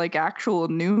of actual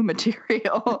new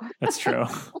material. That's true.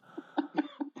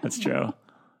 That's true.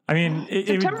 I mean,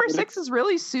 September 6th is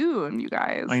really soon, you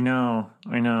guys. I know.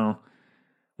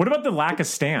 What about the lack of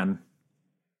Stan?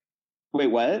 Wait,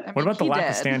 what? What about the lack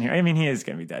of Stan here? I mean, he is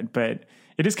going to be dead, but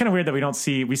it is kind of weird that we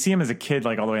see him as a kid,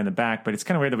 all the way in the back, but it's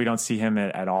kind of weird that we don't see him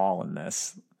at all in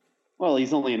this. Well,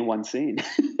 he's only in one scene.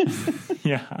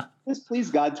 Yeah.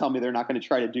 Please God, tell me they're not going to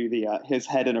try to do the his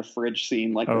head in a fridge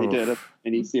scene like they did in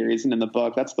the miniseries and in the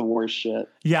book. That's the worst shit.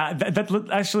 Yeah,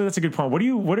 actually that's a good point.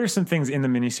 What are some things in the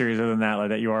miniseries other than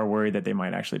that you are worried that they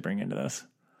might actually bring into this?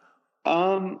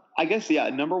 I guess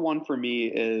number one for me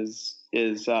is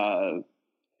Stan's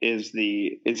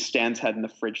head in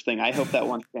the fridge thing. I hope that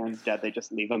once Stan's dead, they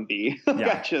just leave him be.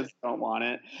 I just don't want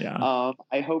it. Yeah.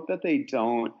 I hope that they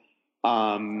don't.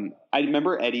 I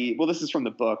remember Eddie. Well, this is from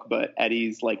the book, but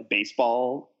Eddie's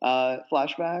baseball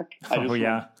flashback.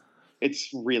 It's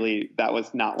really that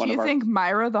was not one of our. Do you think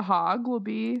Myra the Hog will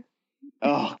be?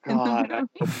 Oh God, I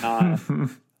hope not.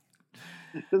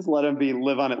 Just let him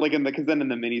live on it, because then in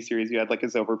the miniseries you had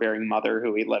his overbearing mother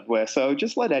who he lived with. So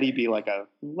just let Eddie be let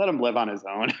him live on his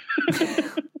own.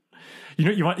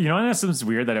 you want something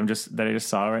weird that I just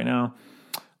saw right now.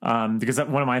 Because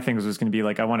one of my things was going to be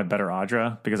I want a better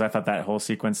Audra, because I thought that whole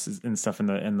sequence and stuff in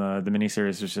the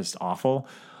miniseries was just awful.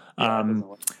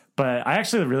 But I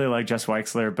actually really like Jess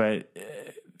Weixler, but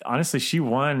honestly, she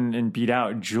won and beat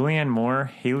out Julianne Moore,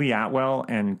 Haley Atwell,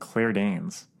 and Claire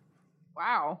Danes.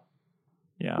 Wow.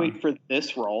 Yeah. Wait, for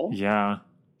this role? Yeah.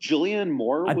 Julianne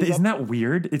Moore? Isn't that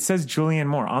weird? It says Julianne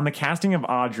Moore. On the casting of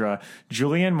Audra,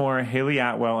 Julianne Moore, Haley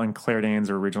Atwell, and Claire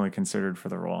Danes were originally considered for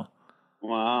the role.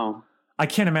 Wow. I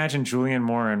can't imagine Julianne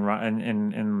Moore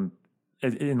in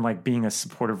being a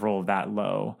supportive role that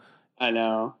low. I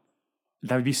know.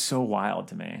 That would be so wild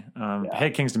to me. Hey,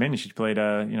 King's Dominion, she played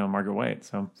Margaret White.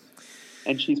 So,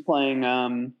 and she's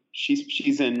playing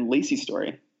she's in Lacey's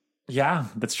Story. Yeah,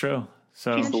 that's true.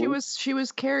 So and she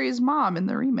was Carrie's mom in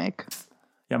the remake.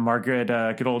 Yeah, Margaret,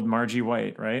 good old Margie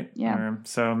White, right? Yeah.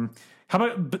 So how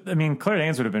about? I mean, Claire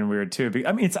Danes would have been weird too.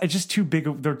 I mean, it's just too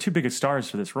big. They're too big of stars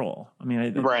for this role. I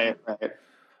mean, right.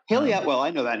 Haley Atwell,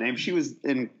 I know that name. She was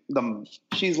in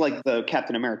she's the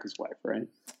Captain America's wife, right?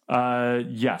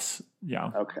 Yes.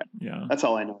 Yeah. Okay. Yeah. That's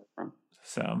all I know from.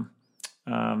 So,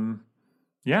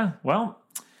 yeah. Well,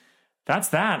 that's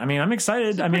that. I mean, I'm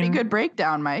excited. Pretty good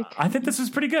breakdown, Mike. I think this was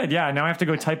pretty good. Yeah. Now I have to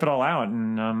go type it all out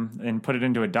and put it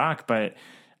into a doc. But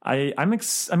I'm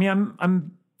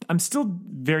still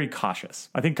very cautious.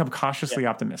 I think I'm cautiously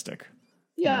optimistic.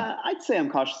 Yeah, I'd say I'm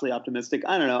cautiously optimistic.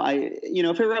 I don't know.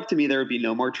 If it were up to me, there would be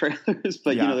no more trailers,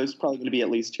 but there's probably going to be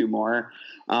at least 2 more.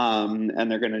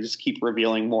 And they're going to just keep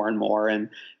revealing more and more. And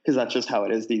because that's just how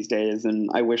it is these days.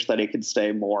 And I wish that it could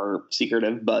stay more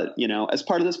secretive, but as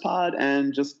part of this pod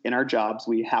and just in our jobs,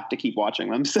 we have to keep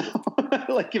watching them. So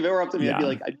if it were up to me, I'd be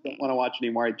I don't want to watch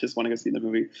anymore. I just want to go see the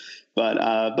movie.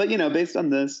 But based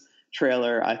on this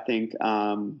trailer, I think,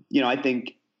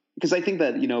 because I think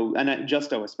that, and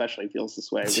Justo especially feels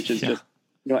this way, which is just,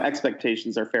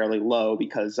 expectations are fairly low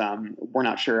because we're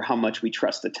not sure how much we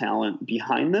trust the talent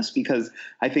behind this, because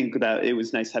I think that it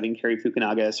was nice having Cary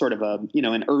Fukunaga as sort of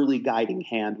an early guiding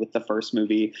hand with the first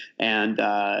movie. And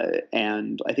I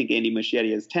think Andy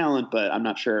Muschietti has talent, but I'm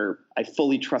not sure I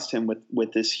fully trust him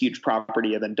with this huge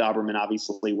property. And then Doberman,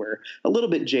 obviously, we're a little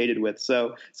bit jaded with.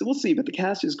 So we'll see. But the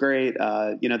cast is great.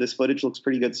 This footage looks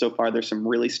pretty good so far. There's some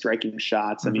really striking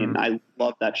shots. Mm-hmm. I mean, I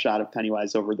love that shot of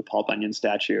Pennywise over the Paul Bunyan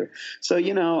statue. So,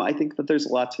 I think that there's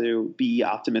a lot to be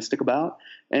optimistic about.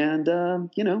 And,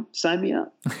 sign me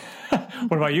up.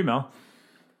 What about you, Mel?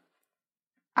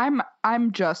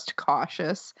 I'm just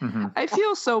cautious. Mm-hmm. I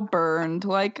feel so burned.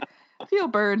 I feel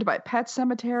burned by Pet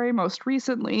Sematary most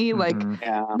recently.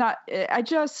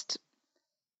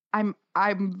 I'm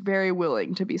very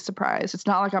willing to be surprised. It's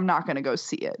not like I'm not going to go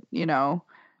see it,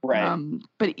 Right.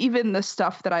 But even the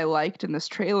stuff that I liked in this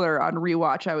trailer on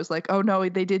rewatch, I was like, oh no,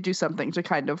 they did do something to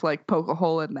kind of poke a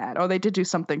hole in that. Oh, they did do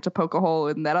something to poke a hole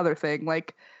in that other thing.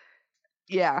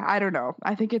 Yeah, I don't know.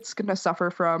 I think it's going to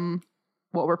suffer from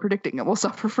what we're predicting it will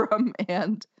suffer from.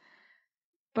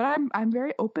 But I'm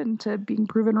very open to being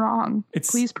proven wrong.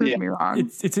 Please prove me wrong.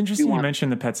 It's interesting you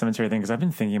mentioned the Pet Sematary thing, because I've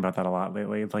been thinking about that a lot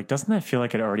lately. Doesn't that feel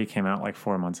like it already came out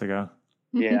 4 months ago?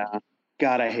 Yeah.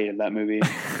 God, I hated that movie.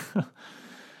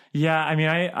 Yeah, I mean,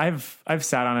 I've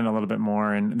sat on it a little bit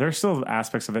more, and there's still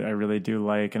aspects of it I really do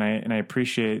like, and I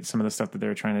appreciate some of the stuff that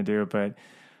they're trying to do. But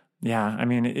yeah, I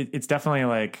mean, it's definitely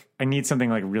like I need something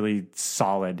like really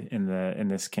solid in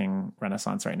this King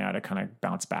Renaissance right now to kind of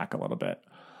bounce back a little bit.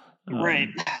 Right.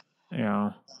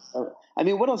 Yeah. I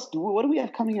mean, what else? What do we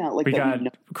have coming out? Like we got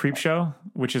Creepshow,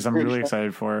 which is I'm really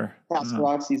excited for. Castle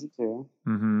Rock season 2.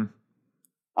 Mm-hmm.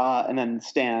 And then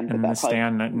Stand. And then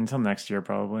Stand until next year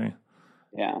probably.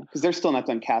 Yeah, because they're still not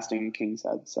done casting King's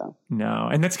Head. So no,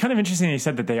 and that's kind of interesting. You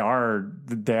said that they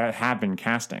have been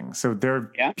casting. So there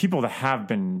are people that have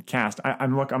been cast.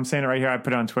 I'm saying it right here. I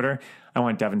put it on Twitter. I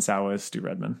want Devon Sawa as Stu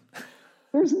Redman.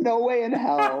 There's no way in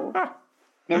hell.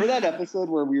 Remember that episode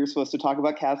where we were supposed to talk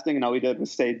about casting and all we did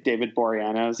was say David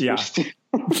Boreanaz? Yeah.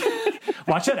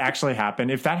 Watch that actually happen.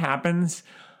 If that happens,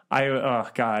 oh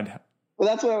God. Well,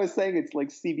 that's what I was saying. It's like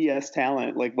CBS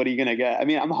talent. Like, what are you going to get? I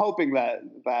mean, I'm hoping that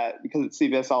because it's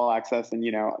CBS All Access and,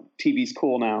 TV's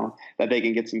cool now, that they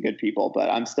can get some good people.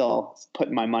 But I'm still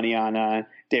putting my money on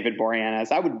David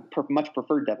Boreanaz. I would much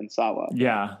prefer Devon Sawa.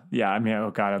 Yeah. I mean,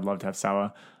 oh God, I'd love to have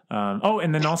Sawa.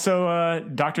 And then also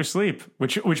Dr. Sleep,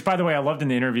 which by the way, I loved in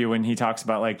the interview when he talks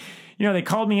about like, they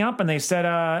called me up and they said,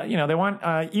 they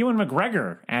want Ewan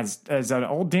McGregor as an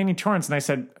old Danny Torrance. And I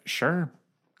said, sure,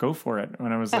 go for it.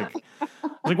 When I was like,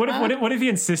 what if he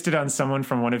insisted on someone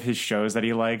from one of his shows that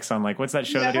he likes on like, what's that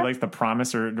show that he likes? The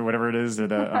Promise or whatever it is.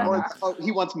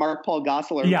 He wants Mark Paul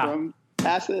Gosselaar from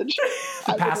Passage.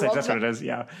 Passage, that's what it is.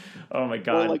 Yeah. Oh my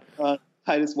God. Or like,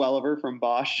 Titus Welliver from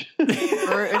Bosch.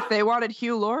 Or if they wanted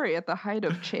Hugh Laurie at the height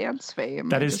of Chance fame.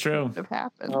 That is true. Would have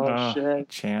happened. Oh, shit.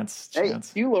 Chance. Hey,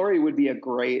 Hugh Laurie would be a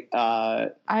great... I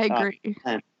agree.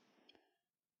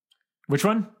 Which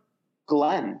one?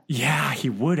 Glenn. Yeah, he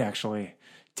would actually.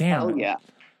 Damn. Oh, yeah.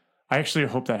 I actually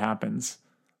hope that happens.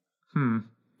 Well,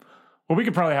 we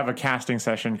could probably have a casting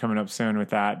session coming up soon with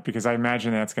that because I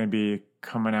imagine that's going to be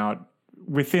coming out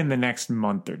within the next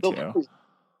month or two.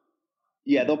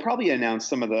 Yeah, they'll probably announce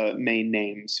some of the main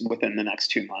names within the next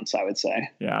 2 months, I would say.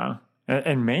 Yeah.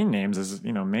 And main names is,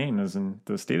 Maine is in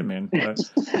the state of Maine. But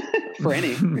for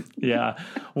any. Yeah.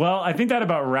 Well, I think that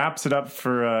about wraps it up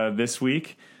for this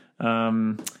week.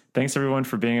 Thanks everyone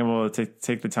for being able to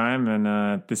take the time.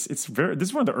 And this is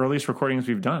one of the earliest recordings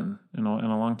we've done in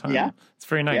a long time. Yeah. It's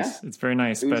very nice. Yeah. It's very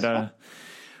nice. But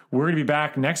we're going to be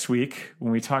back next week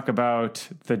when we talk about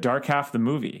the dark half of the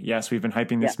movie. Yes, we've been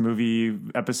hyping this movie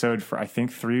episode for, I think,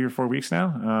 3 or 4 weeks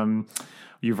now.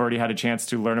 You've already had a chance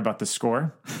to learn about the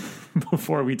score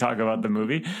before we talk about the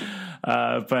movie.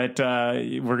 But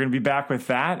we're going to be back with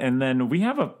that. And then we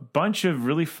have a bunch of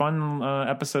really fun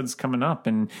episodes coming up.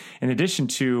 And in addition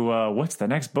to what's the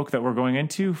next book that we're going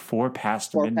into? Four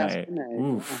Past Midnight.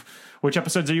 Oof. Which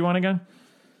episodes are you on again?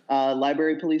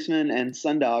 Library Policeman and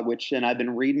Sundog, and I've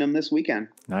been reading them this weekend.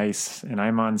 Nice. And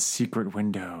I'm on Secret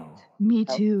Window. Me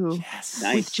too. Yes.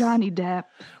 Nice. With Johnny Depp.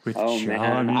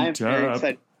 Man. I'm very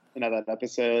excited to know that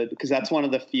episode because that's one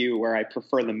of the few where I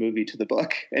prefer the movie to the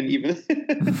book, and even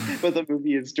but the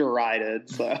movie is derided.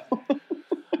 So.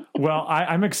 Well,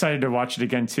 I'm excited to watch it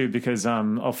again too because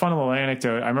a fun little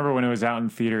anecdote. I remember when it was out in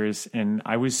theaters, and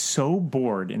I was so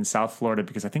bored in South Florida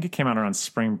because I think it came out around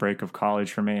spring break of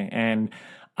college for me, and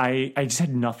I just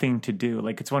had nothing to do.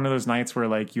 Like, it's one of those nights where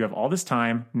like you have all this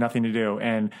time, nothing to do.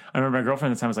 And I remember my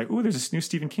girlfriend at the time was like, "Ooh, there's this new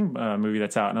Stephen King movie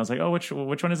that's out," and I was like, "Oh, which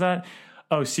one is that?"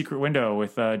 "Oh, Secret Window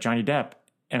with Johnny Depp."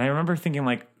 And I remember thinking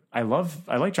like, I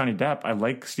like Johnny Depp. I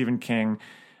like Stephen King.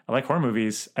 I like horror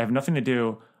movies. I have nothing to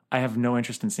do. I have no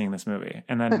interest in seeing this movie.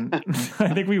 And then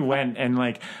I think we went and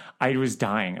like, I was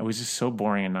dying. It was just so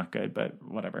boring and not good, but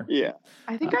whatever. Yeah.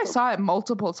 I think I saw it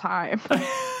multiple times.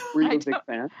 Were you a big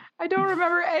fan? I don't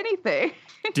remember anything.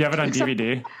 Do you have it on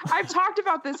DVD? I've talked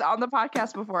about this on the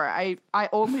podcast before. I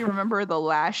only remember the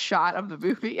last shot of the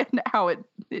movie and how it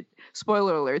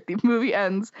spoiler alert, the movie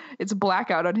ends. It's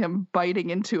blackout on him biting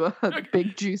into a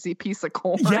big juicy piece of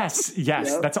corn. Yes.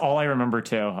 Yep. That's all I remember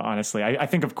too, honestly. I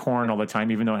think of corn all the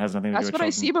time, even though it has nothing to do with That's what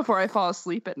I see before I fall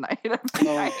asleep at night.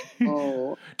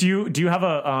 Do you have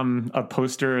a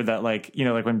poster that like,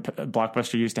 like when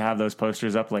Blockbuster used to have those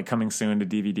posters up, like coming soon to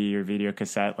DVD or video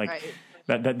cassette, like right.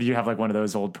 that do you have like one of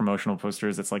those old promotional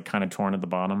posters that's like kind of torn at the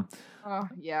bottom? Oh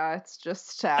yeah, it's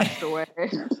just stashed away.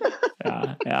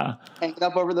 Yeah. Hanging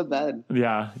up over the bed.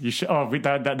 Yeah, you should. Oh,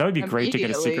 that would be great to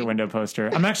get a Secret Window poster.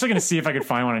 I'm actually going to see if I could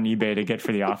find one on eBay to get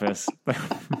for the office.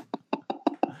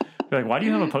 Like, why do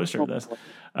you have a poster of this?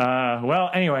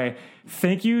 Well, anyway,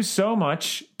 thank you so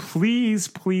much. Please,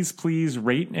 please, please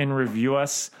rate and review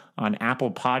us on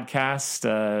Apple Podcast,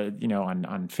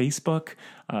 on Facebook.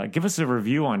 Give us a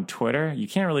review on Twitter. You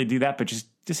can't really do that, but just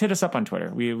hit us up on Twitter.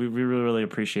 We really, really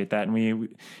appreciate that. And we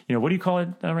what do you call it,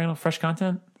 Randall? Fresh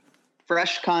content?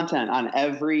 Fresh content on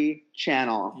every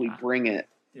channel. We bring it.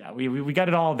 Yeah, we got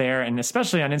it all there, and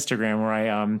especially on Instagram, where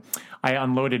I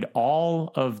unloaded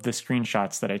all of the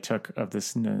screenshots that I took of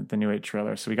the New 8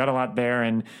 trailer. So we got a lot there,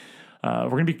 and we're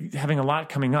going to be having a lot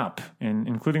coming up, and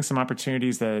including some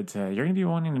opportunities that you're going to be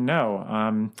wanting to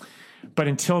know. But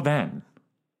until then,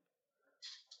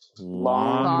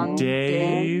 long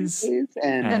days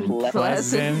and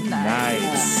pleasant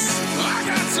nights. I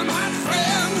got some hot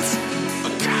friends.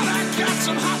 God, I got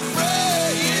some hot friends.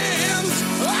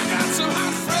 I got some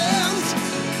hot friends.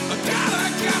 God, I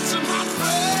got some hot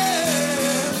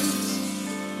friends.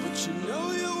 But you know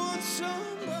you want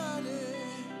somebody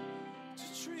to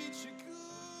treat you good.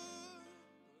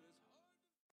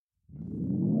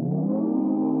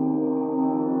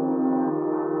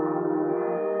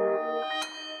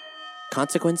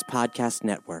 Consequence Podcast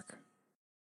Network.